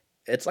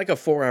 It's like a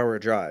 4-hour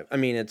drive. I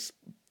mean, it's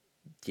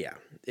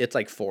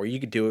like 4. You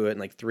could do it in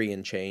like 3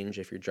 and change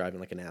if you're driving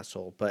like an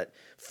asshole. But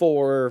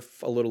 4,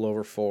 a little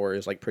over 4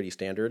 is like pretty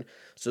standard.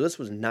 So this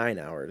was 9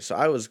 hours.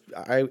 So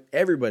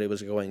everybody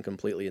was going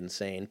completely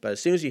insane. But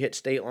as soon as you hit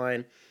State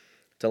Line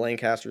to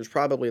Lancaster, it's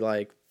probably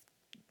like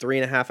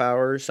 3.5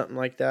 hours, something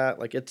like that.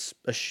 Like it's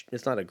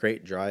not a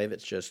great drive.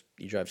 It's just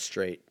you drive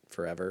straight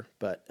forever.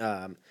 But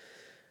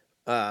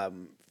I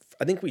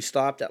think we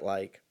stopped at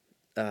like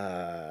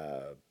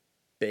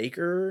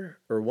Baker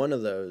or one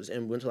of those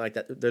and went to like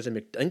that. I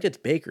think it's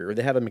Baker, or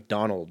they have a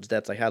McDonald's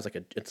that's like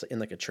it's in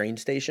like a train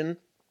station,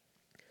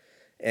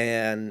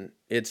 and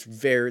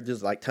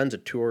there's like tons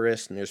of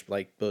tourists, and there's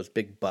like those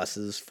big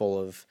buses full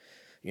of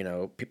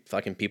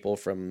fucking people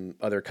from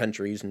other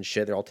countries and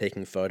shit. They're all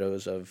taking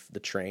photos of the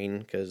train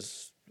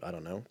because I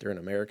don't know, they're in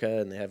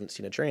America and they haven't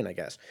seen a train, I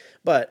guess.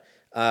 But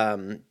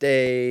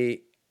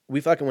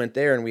we fucking went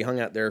there and we hung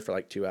out there for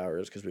like 2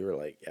 hours because we were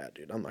like, yeah,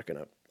 dude, I'm not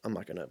gonna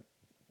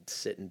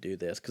sit and do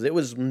this, because it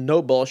was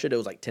no bullshit. It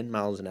was like 10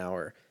 miles an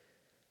hour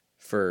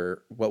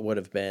for what would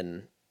have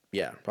been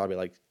probably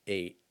like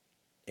 8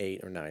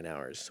 or 9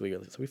 hours. So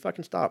we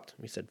fucking stopped.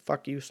 We said,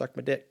 fuck you, suck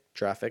my dick,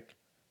 traffic.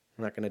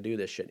 I'm not gonna do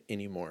this shit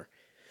anymore.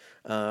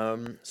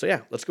 So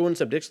yeah, let's go into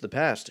some dicks of the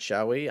past,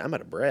 shall we? I'm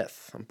out of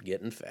breath. I'm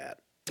getting fat.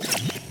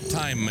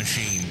 Time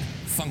machine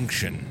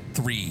function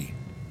 3,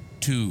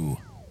 2,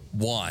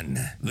 1.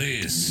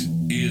 This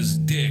is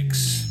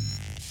Dicks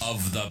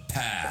of the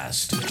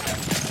Past.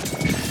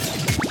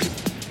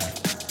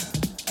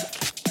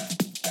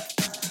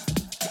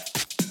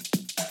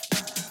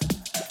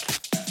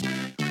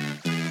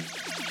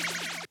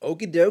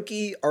 Okie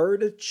dokie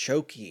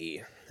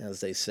artichokey,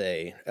 as they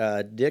say.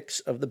 Dicks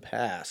of the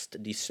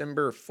Past,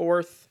 December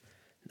 4th,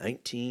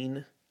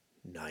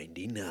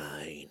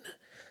 1999.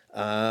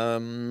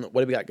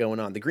 What have we got going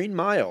on? The Green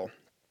Mile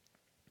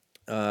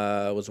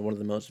was one of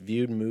the most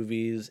viewed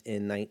movies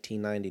in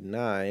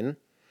 1999.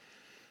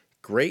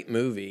 Great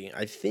movie.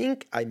 I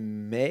think I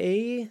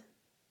may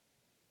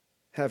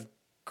have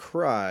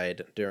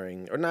cried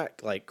during, or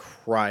not like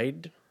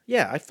cried.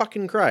 Yeah, I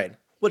fucking cried.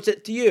 What's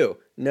it to you?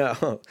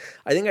 No,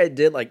 I think I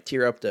did like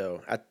tear up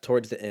though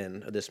towards the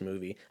end of this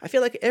movie. I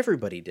feel like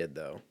everybody did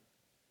though,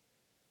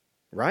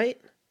 right?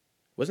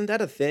 Wasn't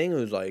that a thing? It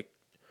was like,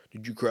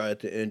 did you cry at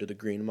the end of the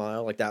Green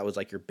Mile? Like that was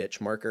like your bitch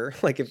marker.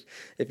 Like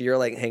if you're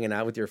like hanging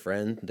out with your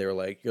friend, they're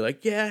like, you're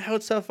like, yeah, how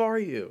tough are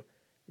you?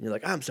 And you're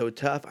like, I'm so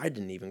tough. I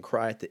didn't even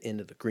cry at the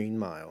end of the Green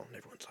Mile. And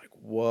everyone's like,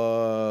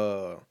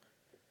 whoa.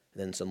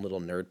 And then some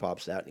little nerd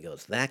pops out and he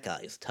goes, that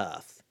guy's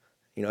tough.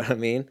 You know what I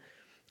mean?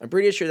 I'm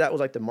pretty sure that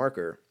was like the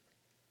marker.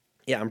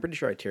 Yeah, I'm pretty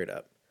sure I teared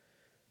up.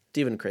 It's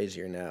even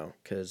crazier now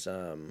because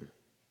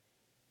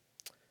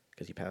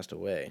he passed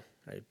away.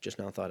 I just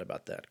now thought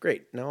about that.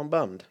 Great. Now I'm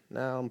bummed.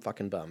 Now I'm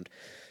fucking bummed.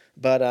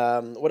 But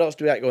what else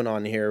do we got going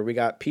on here? We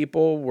got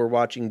people. We're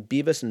watching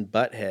Beavis and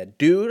Butthead.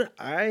 Dude,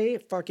 I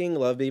fucking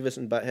love Beavis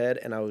and Butthead,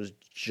 and I was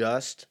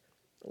just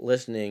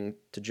listening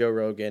to Joe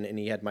Rogan, and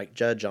he had Mike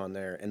Judge on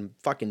there, and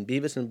fucking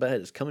Beavis and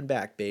Butthead is coming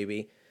back,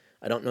 baby.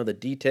 I don't know the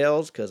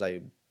details because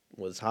I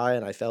was high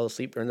and I fell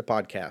asleep during the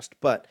podcast,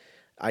 but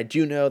I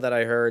do know that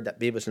I heard that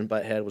Beavis and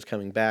Butthead was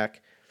coming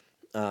back.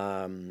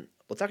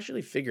 Let's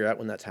actually figure out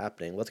when that's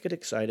happening. Let's get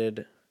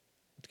excited.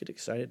 Let's get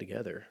excited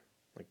together,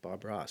 like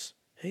Bob Ross.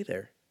 Hey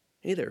there.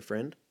 Hey there,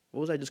 friend.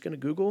 What was I just going to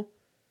Google?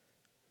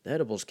 The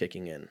edible's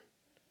kicking in.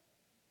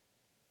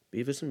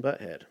 Beavis and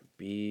Butthead.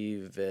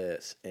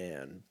 Beavis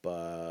and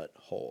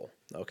Butthole.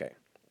 Okay.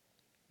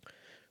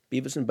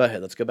 Beavis and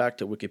Butthead. Let's go back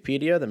to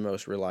Wikipedia, the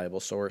most reliable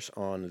source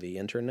on the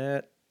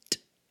internet.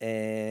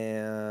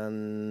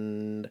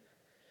 And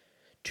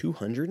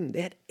 200.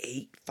 They had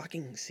 8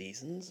 fucking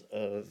seasons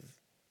of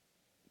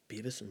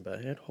Beavis and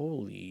Butthead.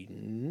 Holy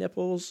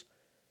nipples.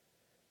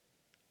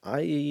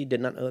 I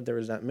did not know that there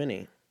was that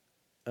many.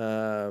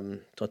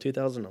 Till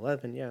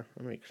 2011, yeah,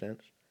 that makes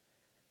sense.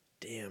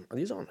 Damn, are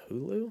these on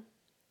Hulu?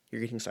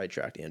 You're getting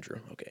sidetracked, Andrew.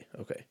 Okay.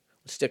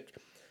 Let's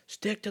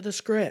stick to the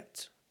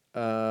script.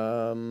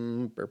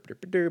 Some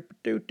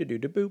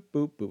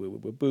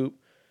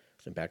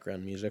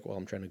background music while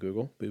I'm trying to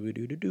Google.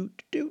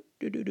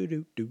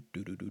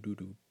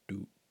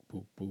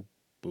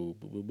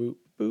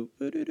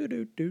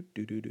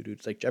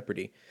 It's like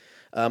Jeopardy.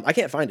 I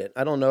can't find it.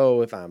 I don't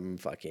know if I'm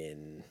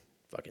fucking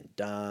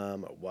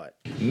dumb or what.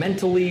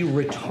 Mentally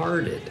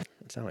retarded.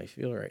 That's how I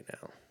feel right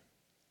now.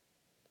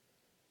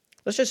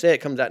 Let's just say it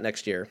comes out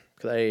next year.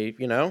 Because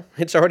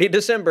it's already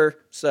December.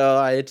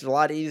 So it's a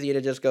lot easier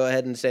to just go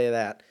ahead and say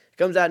that. It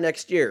comes out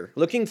next year.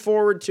 Looking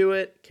forward to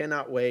it.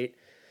 Cannot wait.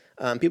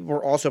 People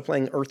were also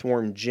playing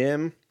Earthworm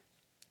Jim.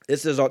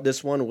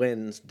 This one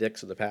wins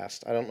Dicks of the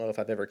Past. I don't know if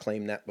I've ever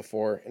claimed that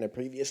before in a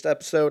previous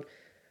episode.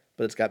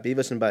 But it's got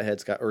Beavis and Butthead.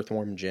 It's got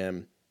Earthworm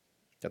Jim.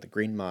 Got the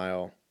Green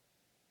Mile.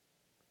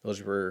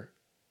 Those were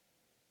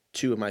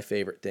 2 of my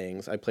favorite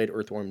things. I played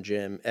Earthworm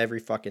Jim every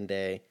fucking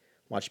day.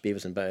 Watched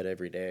Beavis and Butthead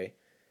every day.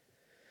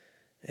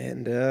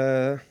 And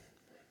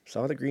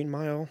saw the Green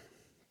Mile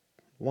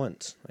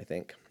once, I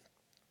think.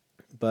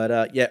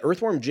 But yeah,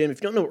 Earthworm Jim.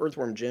 If you don't know what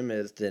Earthworm Jim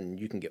is, then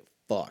you can get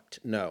fucked.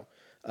 No.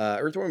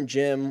 Earthworm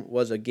Jim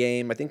was a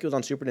game. I think it was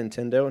on Super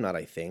Nintendo. Not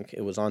I think.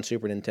 It was on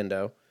Super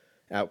Nintendo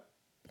at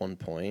one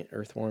point.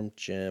 Earthworm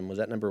Jim. Was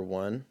that number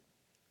 1?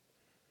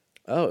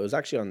 Oh, it was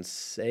actually on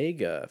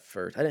Sega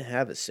first. I didn't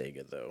have a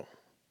Sega, though.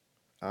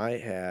 I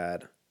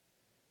had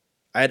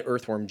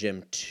Earthworm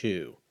Jim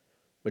 2,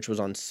 which was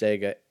on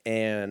Sega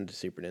and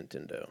Super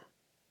Nintendo.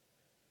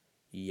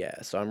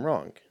 Yeah, so I'm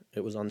wrong.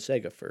 It was on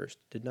Sega first.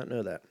 Did not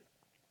know that.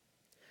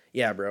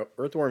 Yeah, bro.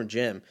 Earthworm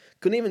Jim.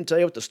 Couldn't even tell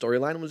you what the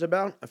storyline was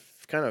about. I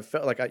kind of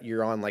felt like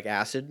you're on like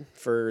acid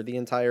for the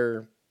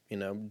entire,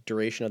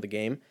 duration of the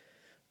game.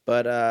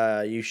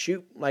 But you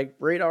shoot like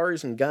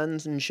radars and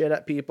guns and shit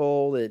at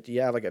people. That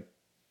you have like a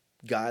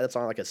guy that's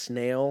on like a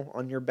snail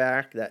on your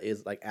back that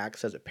is like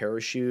acts as a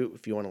parachute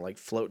if you want to like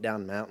float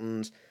down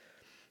mountains.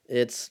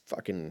 It's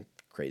fucking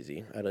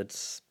crazy. And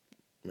it's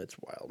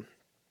wild.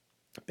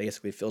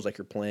 Basically feels like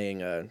you're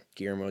playing a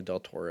Guillermo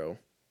del Toro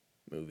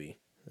movie.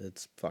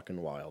 It's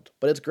fucking wild.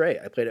 But it's great.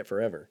 I played it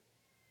forever.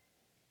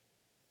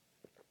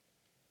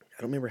 I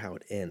don't remember how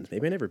it ends.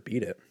 Maybe I never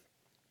beat it.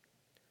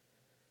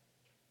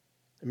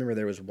 I remember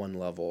there was one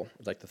level, it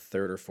was like the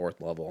 3rd or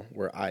 4th level,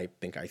 where I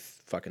think I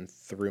fucking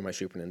threw my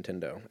Super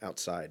Nintendo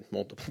outside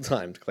multiple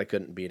times because I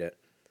couldn't beat it.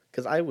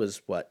 Because I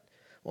was, what?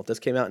 Well, if this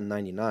came out in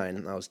 99,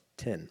 and I was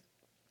 10.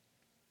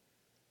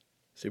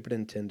 Super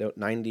Nintendo,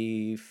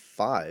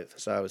 95,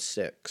 so I was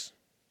 6.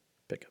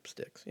 Pickup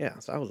sticks. Yeah,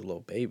 so I was a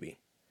little baby.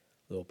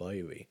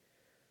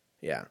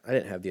 Yeah, I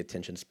didn't have the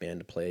attention span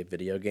to play a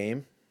video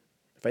game.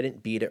 If I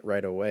didn't beat it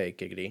right away,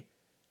 giggity,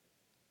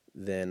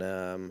 then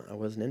I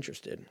wasn't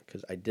interested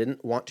because I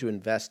didn't want to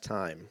invest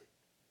time,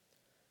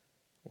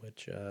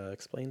 which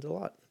explains a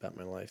lot about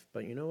my life.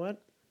 But you know what?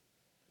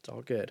 It's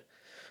all good.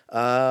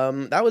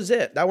 That was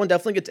it. That one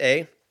definitely gets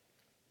A.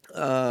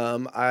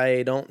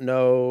 I don't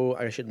know.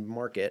 I should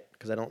mark it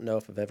because I don't know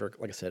if I've ever,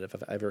 like I said, if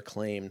I've ever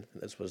claimed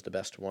this was the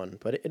best one,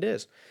 but it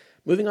is.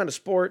 Moving on to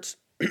sports.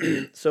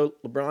 So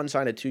LeBron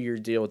signed a 2-year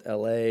deal with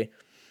LA.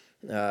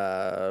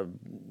 Like,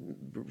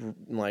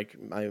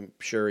 I'm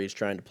sure he's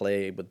trying to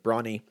play with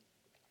Bronny,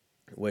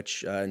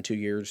 which in 2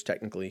 years,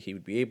 technically, he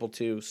would be able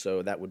to.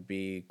 So that would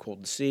be cool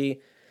to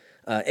see.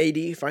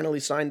 AD finally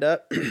signed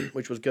up,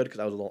 which was good because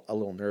I was a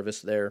little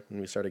nervous there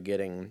when we started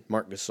getting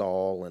Mark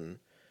Gasol and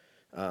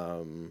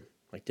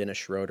like Dennis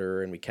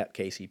Schroeder, and we kept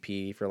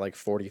KCP for like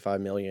 45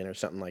 million or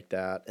something like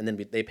that, and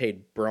then they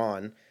paid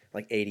Braun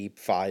like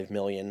 85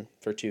 million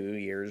for 2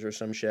 years or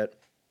some shit.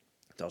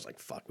 So I was like,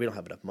 fuck, we don't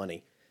have enough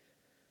money.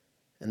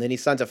 And then he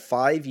signs a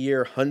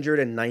 5-year,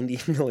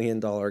 $190 million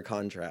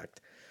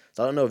contract.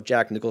 So I don't know if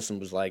Jack Nicholson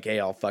was like, hey,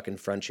 I'll fucking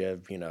front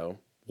you,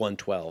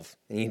 112.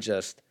 And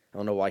I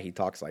don't know why he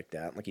talks like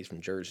that, like he's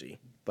from Jersey.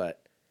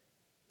 But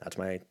that's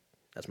my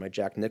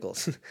Jack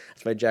Nicholson.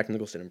 That's my Jack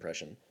Nicholson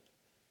impression.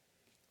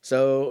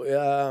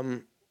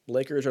 So,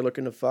 Lakers are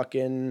looking to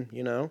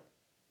fucking,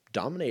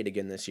 dominate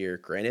again this year.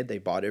 Granted, they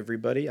bought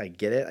everybody. I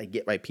get it. I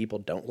get why people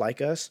don't like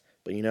us.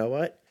 But you know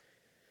what?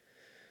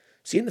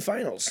 See you in the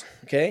finals,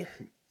 okay?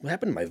 What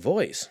happened to my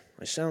voice?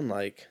 I sound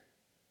like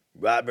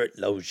Robert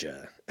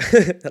Loggia.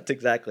 That's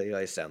exactly what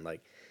I sound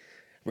like.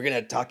 We're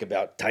going to talk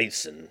about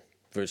Tyson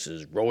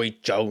versus Roy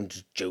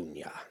Jones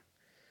Jr.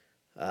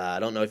 I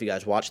don't know if you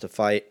guys watched the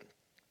fight.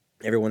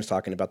 Everyone's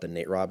talking about the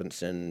Nate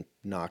Robinson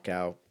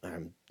knockout.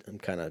 I'm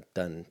kind of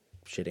done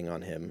shitting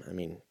on him. I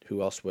mean,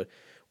 who else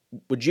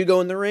would you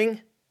go in the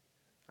ring?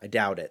 I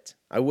doubt it.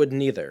 I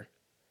wouldn't either.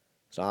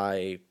 So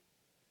I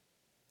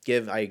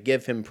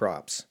give him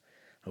props.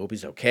 I hope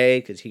he's okay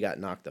because he got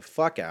knocked the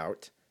fuck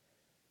out.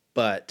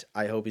 But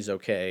I hope he's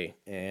okay,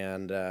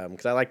 and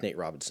because I like Nate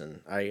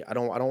Robinson, I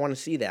don't want to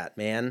see that,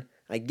 man.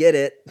 I get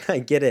it, I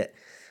get it.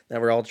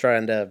 That we're all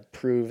trying to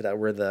prove that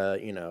we're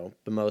the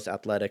the most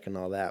athletic and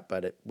all that,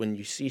 but when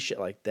you see shit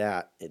like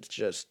that, it's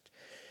just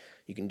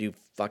you can do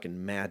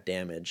fucking mad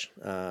damage.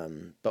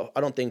 But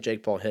I don't think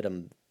Jake Paul hit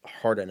him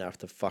hard enough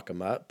to fuck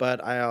him up.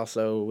 But I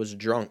also was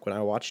drunk when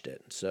I watched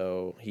it,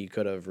 so he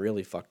could have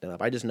really fucked him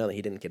up. I just know that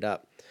he didn't get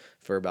up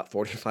for about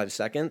 45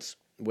 seconds,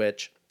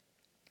 which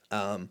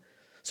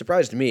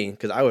surprised me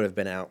because I would have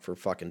been out for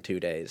fucking 2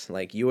 days.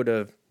 Like, you would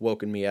have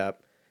woken me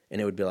up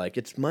and it would be like,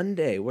 it's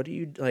Monday. What do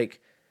you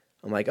like?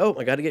 I'm like, oh,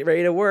 I got to get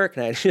ready to work.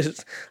 And I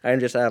just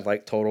have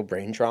like total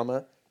brain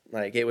trauma.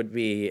 Like, I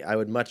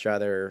would much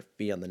rather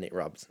be on the Nate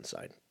Robinson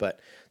side. But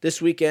this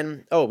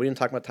weekend, we didn't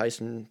talk about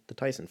the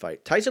Tyson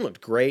fight. Tyson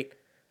looked great.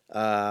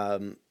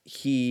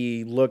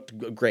 He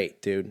looked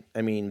great, dude.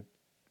 I mean,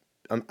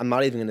 I'm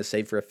not even going to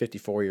say for a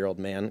 54-year-old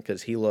man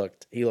because he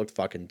looked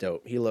fucking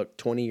dope. He looked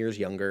 20 years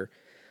younger.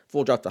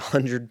 Fool dropped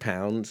 100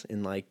 pounds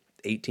in like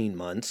 18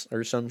 months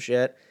or some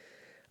shit.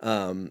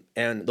 And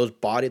those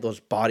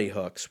body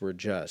hooks were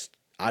just,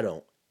 I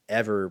don't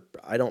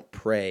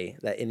pray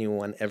that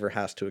anyone ever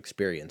has to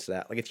experience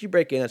that. Like, if you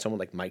break in at someone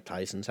like Mike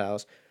Tyson's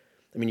house,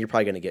 I mean, you're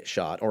probably going to get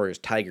shot, or his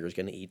tiger is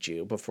going to eat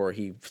you before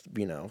he,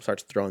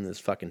 starts throwing his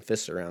fucking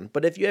fists around.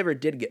 But if you ever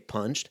did get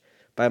punched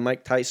by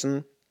Mike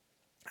Tyson,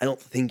 I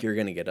don't think you're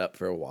going to get up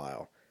for a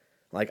while.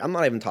 Like, I'm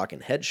not even talking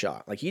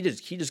headshot. Like, he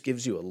just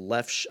gives you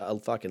a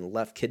fucking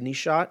left kidney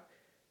shot,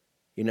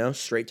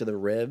 straight to the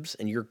ribs,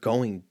 and you're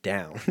going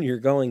down. You're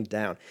going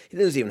down. He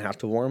doesn't even have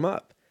to warm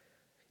up.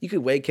 You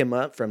could wake him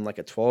up from like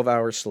a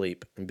 12-hour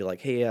sleep and be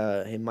like,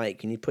 hey, Mike,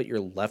 can you put your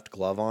left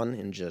glove on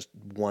in just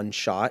one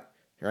shot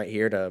right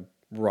here to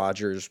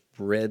Roger's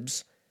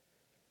Ribs?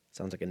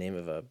 Sounds like a name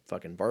of a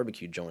fucking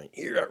barbecue joint.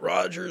 Here at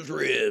Roger's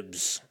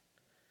Ribs.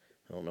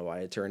 I don't know why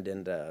it turned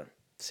into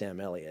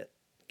Sam Elliott.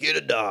 Get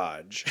a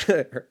Dodge.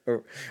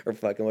 or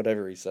fucking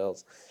whatever he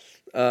sells.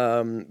 We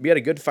had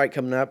a good fight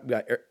coming up. We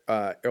got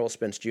Errol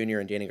Spence Jr.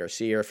 and Danny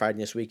Garcia are fighting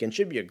this weekend.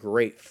 Should be a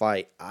great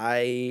fight.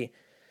 I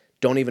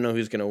don't even know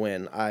who's going to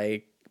win.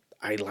 I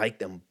like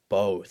them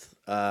both.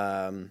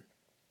 But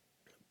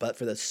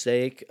for the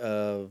sake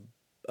of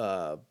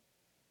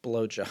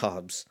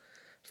blowjobs,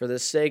 for the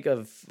sake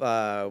of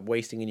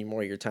wasting any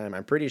more of your time,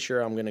 I'm pretty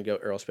sure I'm going to go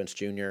Errol Spence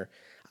Jr.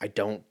 I have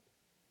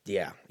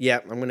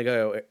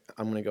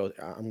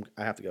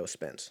to go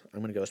Spence. I'm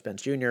going to go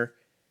Spence Jr.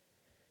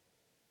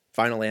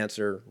 Final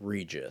answer,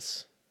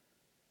 Regis.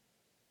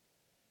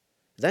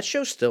 Is that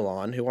show still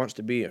on? Who Wants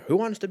to Be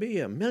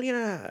a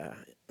Millionaire?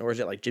 Or is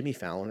it like Jimmy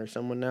Fallon or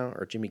someone now?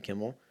 Or Jimmy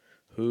Kimmel?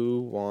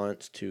 Who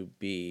Wants to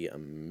Be a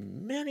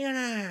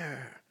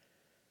Millionaire?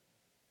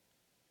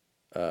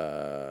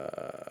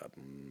 I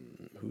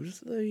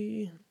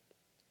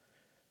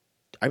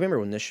remember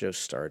when this show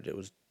started, it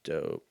was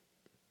dope.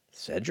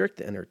 Cedric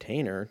the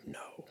Entertainer?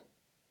 No.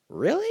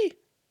 Really?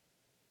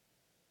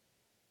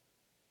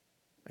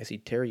 I see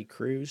Terry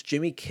Crews.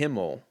 Jimmy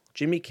Kimmel.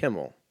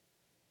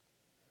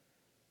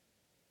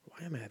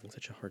 Why am I having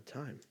such a hard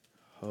time?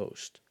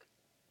 Host.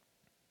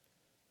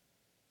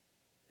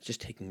 It's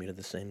just taking me to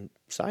the same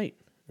site.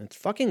 It's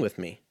fucking with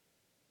me.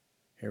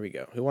 Here we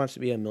go. Who Wants to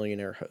Be a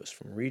Millionaire host?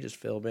 From Regis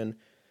Philbin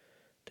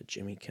to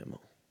Jimmy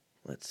Kimmel.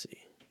 Let's see.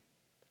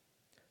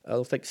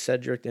 Looks like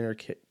Cedric the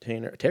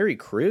Entertainer. Terry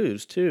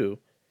Crews, too.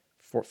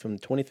 From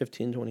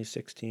 2015,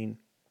 2016.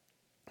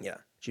 Yeah,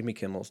 Jimmy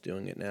Kimmel's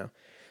doing it now.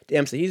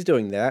 Damn, so he's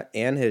doing that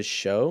and his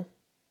show.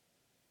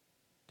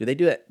 Do they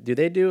do that? Do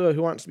they do a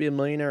Who Wants to Be a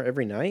Millionaire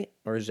every night?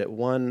 Or is it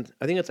one?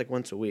 I think it's like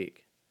once a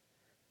week.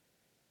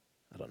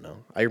 I don't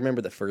know. I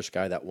remember the first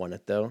guy that won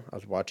it, though. I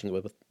was watching it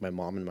with my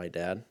mom and my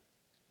dad.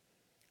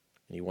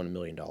 And he won $1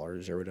 million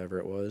or whatever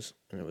it was.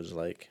 And it was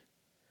like,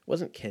 it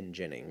wasn't Ken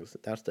Jennings.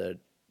 That's the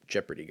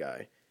Jeopardy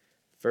guy.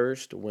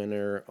 First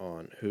winner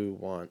on Who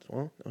Wants.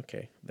 Well,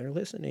 okay. They're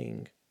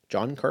listening.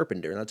 John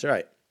Carpenter. That's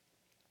right.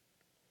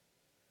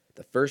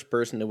 The first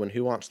person to win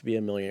Who Wants to Be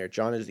a Millionaire.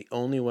 John is the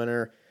only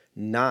winner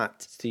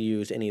not to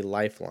use any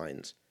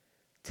lifelines.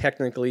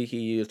 Technically, he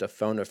used a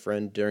phone a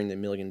friend during the $1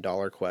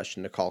 million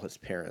question to call his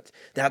parents.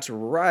 That's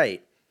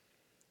right.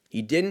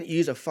 He didn't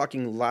use a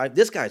fucking live.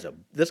 This guy's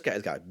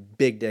got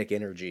big dick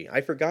energy.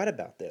 I forgot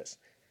about this.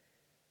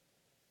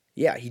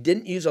 Yeah, he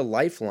didn't use a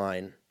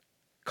lifeline.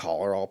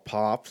 Collar all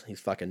popped.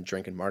 He's fucking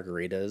drinking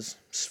margaritas,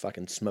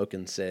 fucking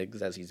smoking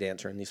cigs as he's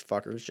answering these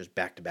fuckers, just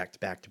back to back to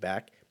back to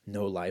back.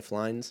 No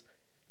lifelines.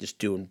 Just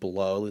doing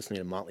blow, listening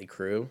to Motley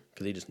Crue,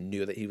 because he just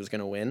knew that he was going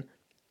to win.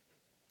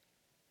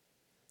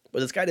 But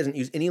this guy doesn't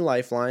use any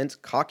lifelines.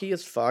 Cocky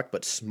as fuck,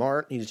 but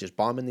smart. He's just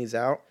bombing these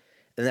out.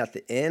 And at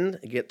the end,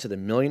 you get to the $1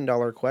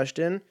 million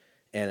question.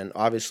 And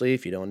obviously,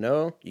 if you don't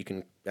know, you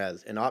can,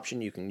 as an option,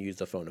 you can use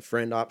the phone a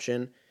friend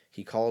option.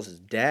 He calls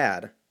his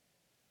dad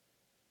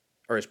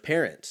or his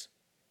parents.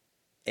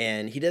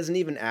 And he doesn't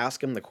even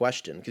ask him the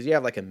question, because you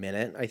have like a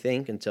minute, I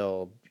think,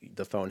 until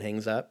the phone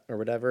hangs up or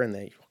whatever, and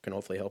they can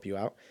hopefully help you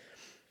out.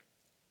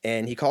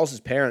 And he calls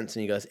his parents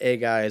and he goes, "Hey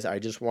guys, I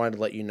just wanted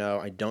to let you know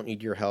I don't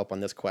need your help on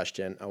this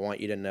question. I want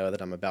you to know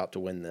that I'm about to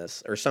win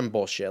this." Or some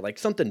bullshit, like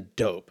something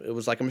dope. It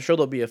was like, I'm sure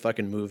there'll be a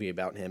fucking movie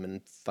about him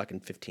in fucking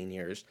 15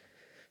 years.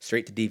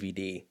 Straight to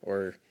DVD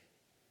or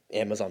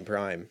Amazon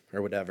Prime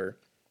or whatever.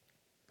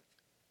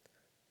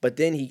 But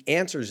then he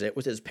answers it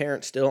with his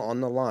parents still on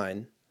the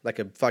line, like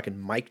a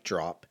fucking mic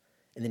drop.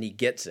 And then he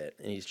gets it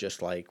and he's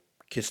just like,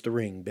 "Kiss the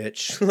ring,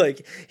 bitch."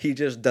 Like, he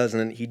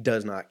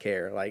does not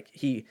care. Like,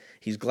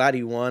 he's glad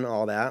he won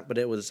all that, but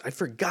I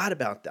forgot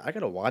about that. I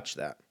gotta watch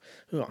that.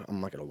 I'm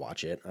not gonna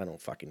watch it. I'm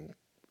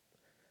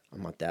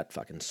not that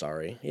fucking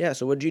sorry. Yeah,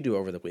 so what'd you do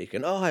over the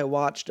weekend? Oh, I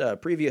watched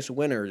previous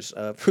winners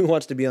of Who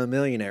Wants to Be a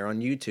Millionaire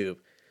on YouTube.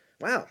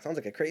 Wow, sounds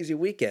like a crazy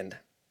weekend.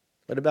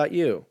 What about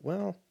you?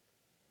 Well,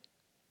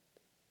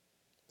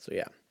 so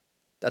yeah,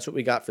 that's what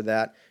we got for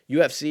that.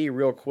 UFC,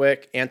 real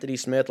quick. Anthony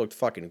Smith looked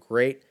fucking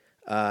great.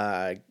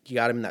 He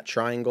got him in that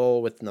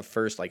triangle within the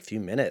first like few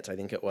minutes, I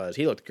think it was.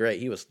 He looked great.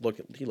 He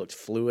looked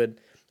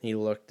fluid. He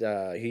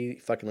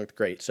fucking looked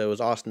great. So it was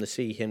awesome to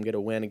see him get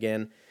a win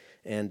again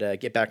and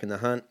get back in the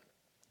hunt.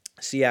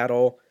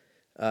 Seattle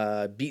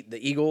beat the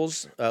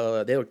Eagles.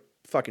 They looked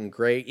fucking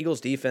great. Eagles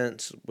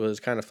defense was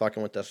kind of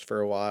fucking with us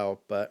for a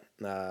while, but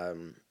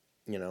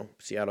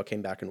Seattle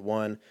came back and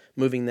won,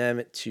 moving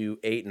them to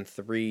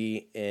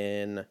 8-3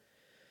 in,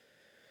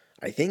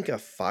 I think, a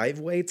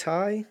 5-way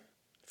tie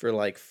for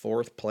like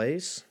 4th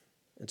place.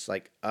 It's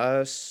like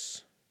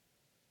us,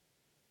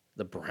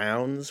 the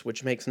Browns,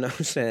 which makes no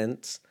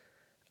sense.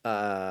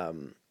 I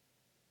don't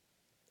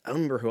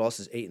remember who else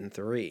is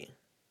 8-3.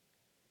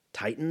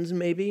 Titans,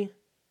 maybe?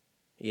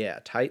 Yeah,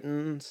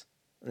 Titans.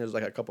 And there's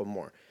like a couple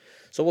more.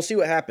 So we'll see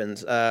what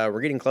happens.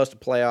 We're getting close to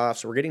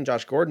playoffs. We're getting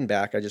Josh Gordon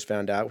back, I just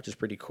found out, which is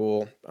pretty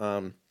cool.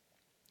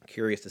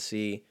 Curious to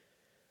see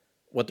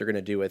what they're going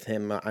to do with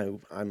him.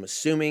 I'm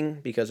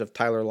assuming because of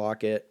Tyler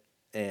Lockett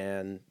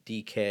and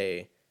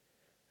DK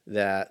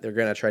that they're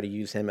going to try to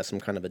use him as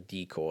some kind of a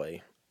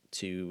decoy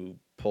to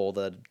pull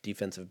the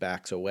defensive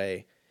backs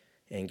away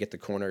and get the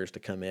corners to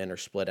come in or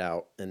split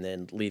out, and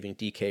then leaving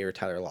DK or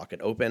Tyler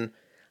Lockett open.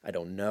 I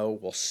don't know.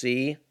 We'll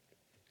see.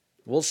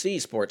 We'll see,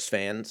 sports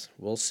fans.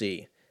 We'll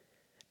see.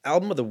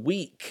 Album of the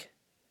week.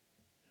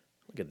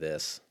 Look at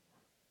this.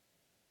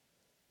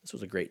 This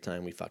was a great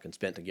time we fucking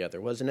spent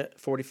together, wasn't it?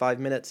 45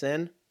 minutes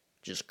in,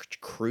 just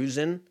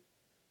cruising.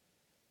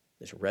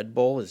 This Red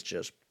Bull is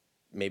just,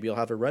 maybe I'll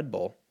have a Red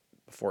Bull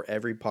before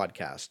every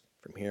podcast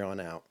from here on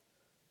out.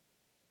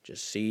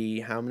 Just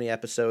see how many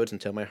episodes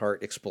until my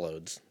heart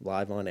explodes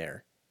live on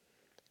air.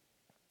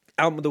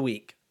 Album of the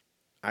week.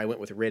 I went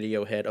with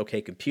Radiohead,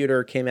 OK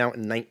Computer. Came out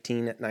in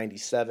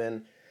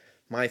 1997.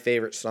 My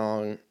favorite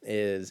song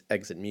is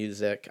Exit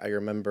Music. I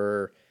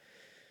remember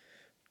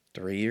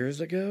 4 years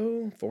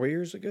ago,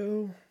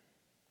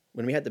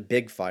 when we had the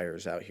big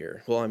fires out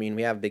here. Well, I mean,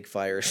 we have big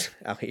fires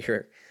out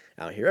here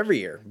every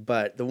year.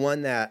 But the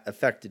one that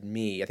affected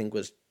me, I think,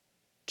 was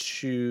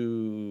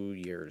 2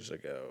 years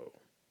ago.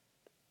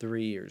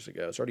 3 years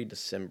ago. It's already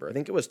December. I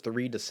think it was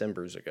 3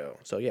 Decembers ago.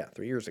 So yeah,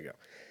 3 years ago.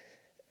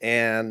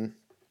 And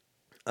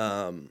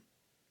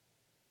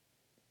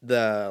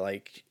the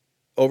like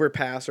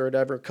overpass or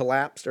whatever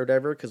collapsed or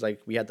whatever, because like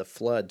we had the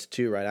floods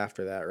too right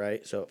after that,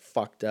 right? So it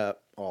fucked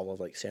up all of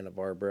like Santa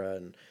Barbara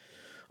and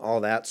all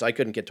that. So I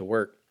couldn't get to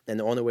work, and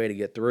the only way to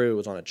get through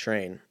was on a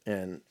train.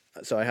 And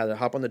so I had to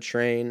hop on the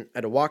train. I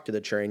had to walk to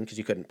the train because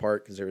you couldn't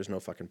park because there was no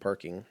fucking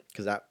parking,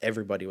 because that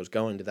everybody was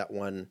going to that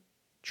one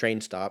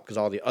train stop because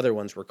all the other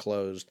ones were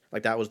closed.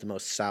 Like that was the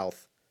most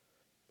south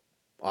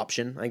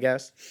option, I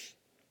guess.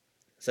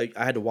 So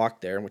I had to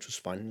walk there, which was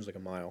fun. It was like a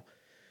mile.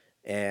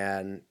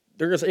 and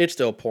it's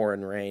still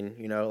pouring rain,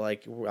 you know,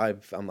 like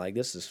I'm like,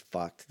 this is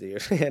fucked,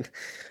 dude. And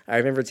I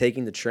remember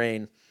taking the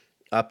train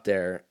up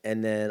there,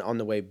 and then on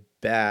the way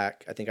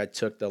back, I think I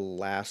took the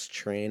last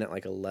train at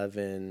like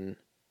 11.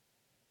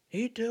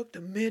 He took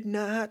the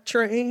midnight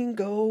train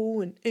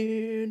going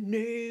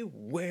anywhere.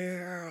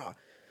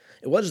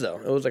 It was though.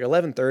 It was like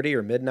 11:30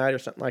 or midnight or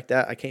something like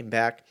that. I came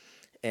back,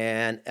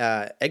 and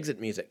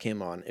Exit music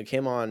came on. It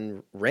came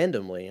on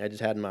randomly. I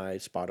just had my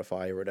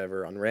Spotify or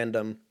whatever on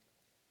random.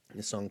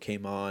 The song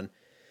came on,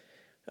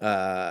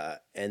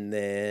 and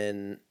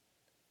then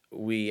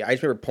I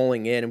just remember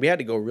pulling in, and we had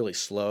to go really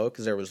slow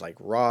because there was like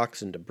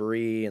rocks and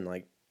debris, and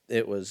like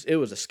it was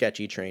a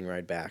sketchy train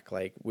ride back.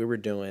 Like we were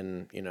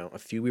doing, you know,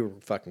 we were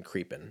fucking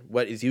creeping.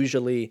 What is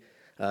usually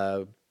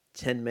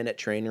 10-minute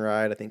train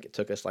ride, I think it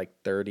took us like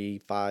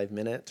 35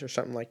 minutes or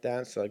something like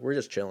that. So like we're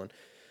just chilling.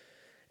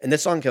 And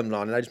this song comes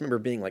on, and I just remember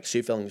being like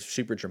feeling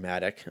super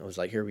dramatic. I was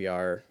like, here we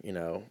are, you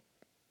know,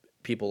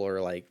 people are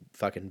like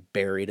fucking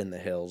buried in the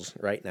hills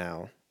right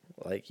now.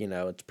 Like, you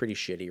know, it's pretty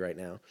shitty right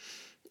now.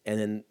 And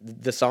then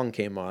the song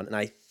came on, and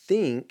I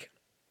think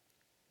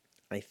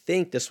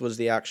this was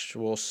the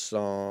actual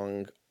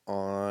song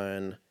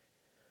on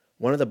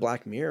one of the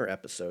Black Mirror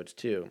episodes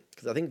too.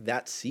 Because I think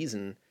that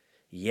season,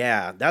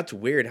 yeah, that's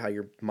weird how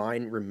your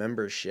mind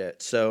remembers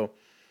shit. So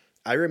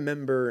I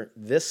remember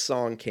this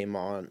song came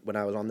on when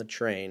I was on the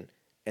train,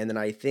 and then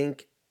I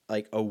think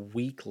like a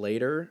week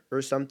later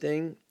or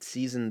something,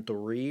 season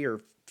 3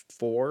 or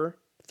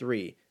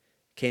 3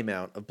 came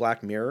out of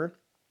Black Mirror,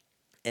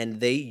 and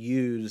they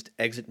used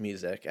Exit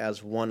music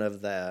as one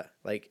of the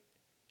like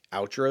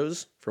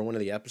outros for one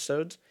of the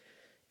episodes.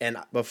 And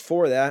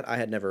before that, I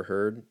had never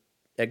heard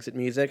Exit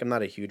music. I'm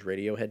not a huge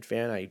Radiohead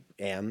fan. I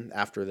am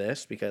after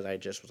this because I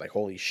just was like,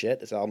 holy shit,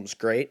 this album's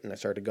great. And I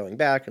started going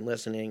back and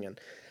listening, and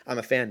I'm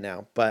a fan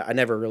now. But I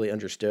never really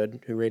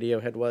understood who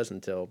Radiohead was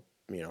until,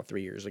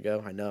 3 years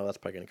ago. I know that's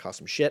probably going to cost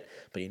some shit,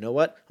 but you know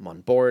what? I'm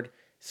on board.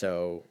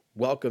 So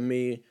welcome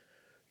me,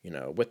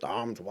 with the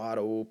arms wide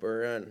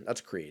open.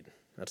 That's Creed.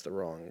 That's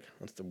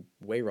the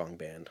way wrong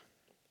band.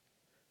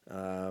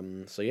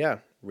 So yeah,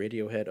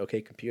 Radiohead,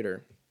 OK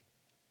Computer.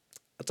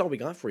 That's all we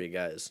got for you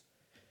guys.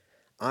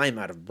 I'm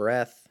out of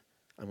breath.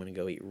 I'm going to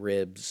go eat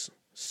ribs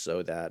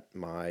so that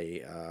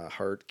my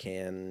heart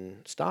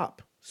can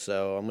stop.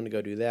 So I'm going to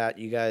go do that.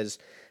 You guys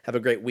have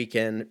a great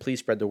weekend. Please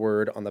spread the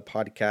word on the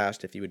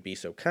podcast if you would be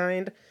so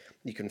kind.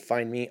 You can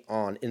find me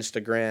on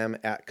Instagram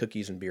at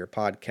Cookies and Beer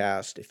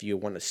Podcast if you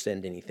want to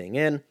send anything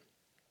in.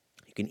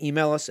 You can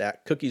email us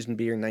at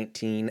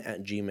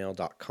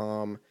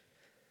cookiesandbeer19@gmail.com.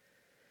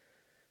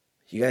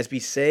 You guys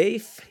be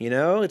safe.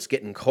 It's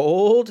getting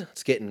cold.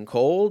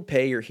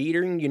 Pay your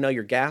heater,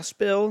 your gas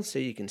bill so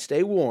you can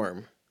stay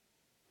warm,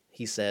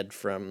 he said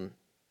from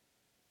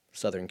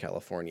Southern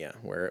California,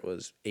 where it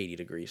was 80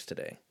 degrees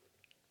today.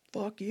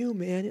 Fuck you,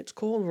 man. It's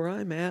cold where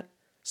I'm at.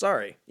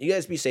 Sorry. You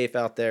guys be safe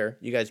out there.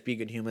 You guys be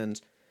good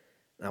humans.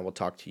 I will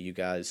talk to you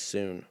guys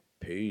soon.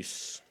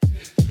 Peace.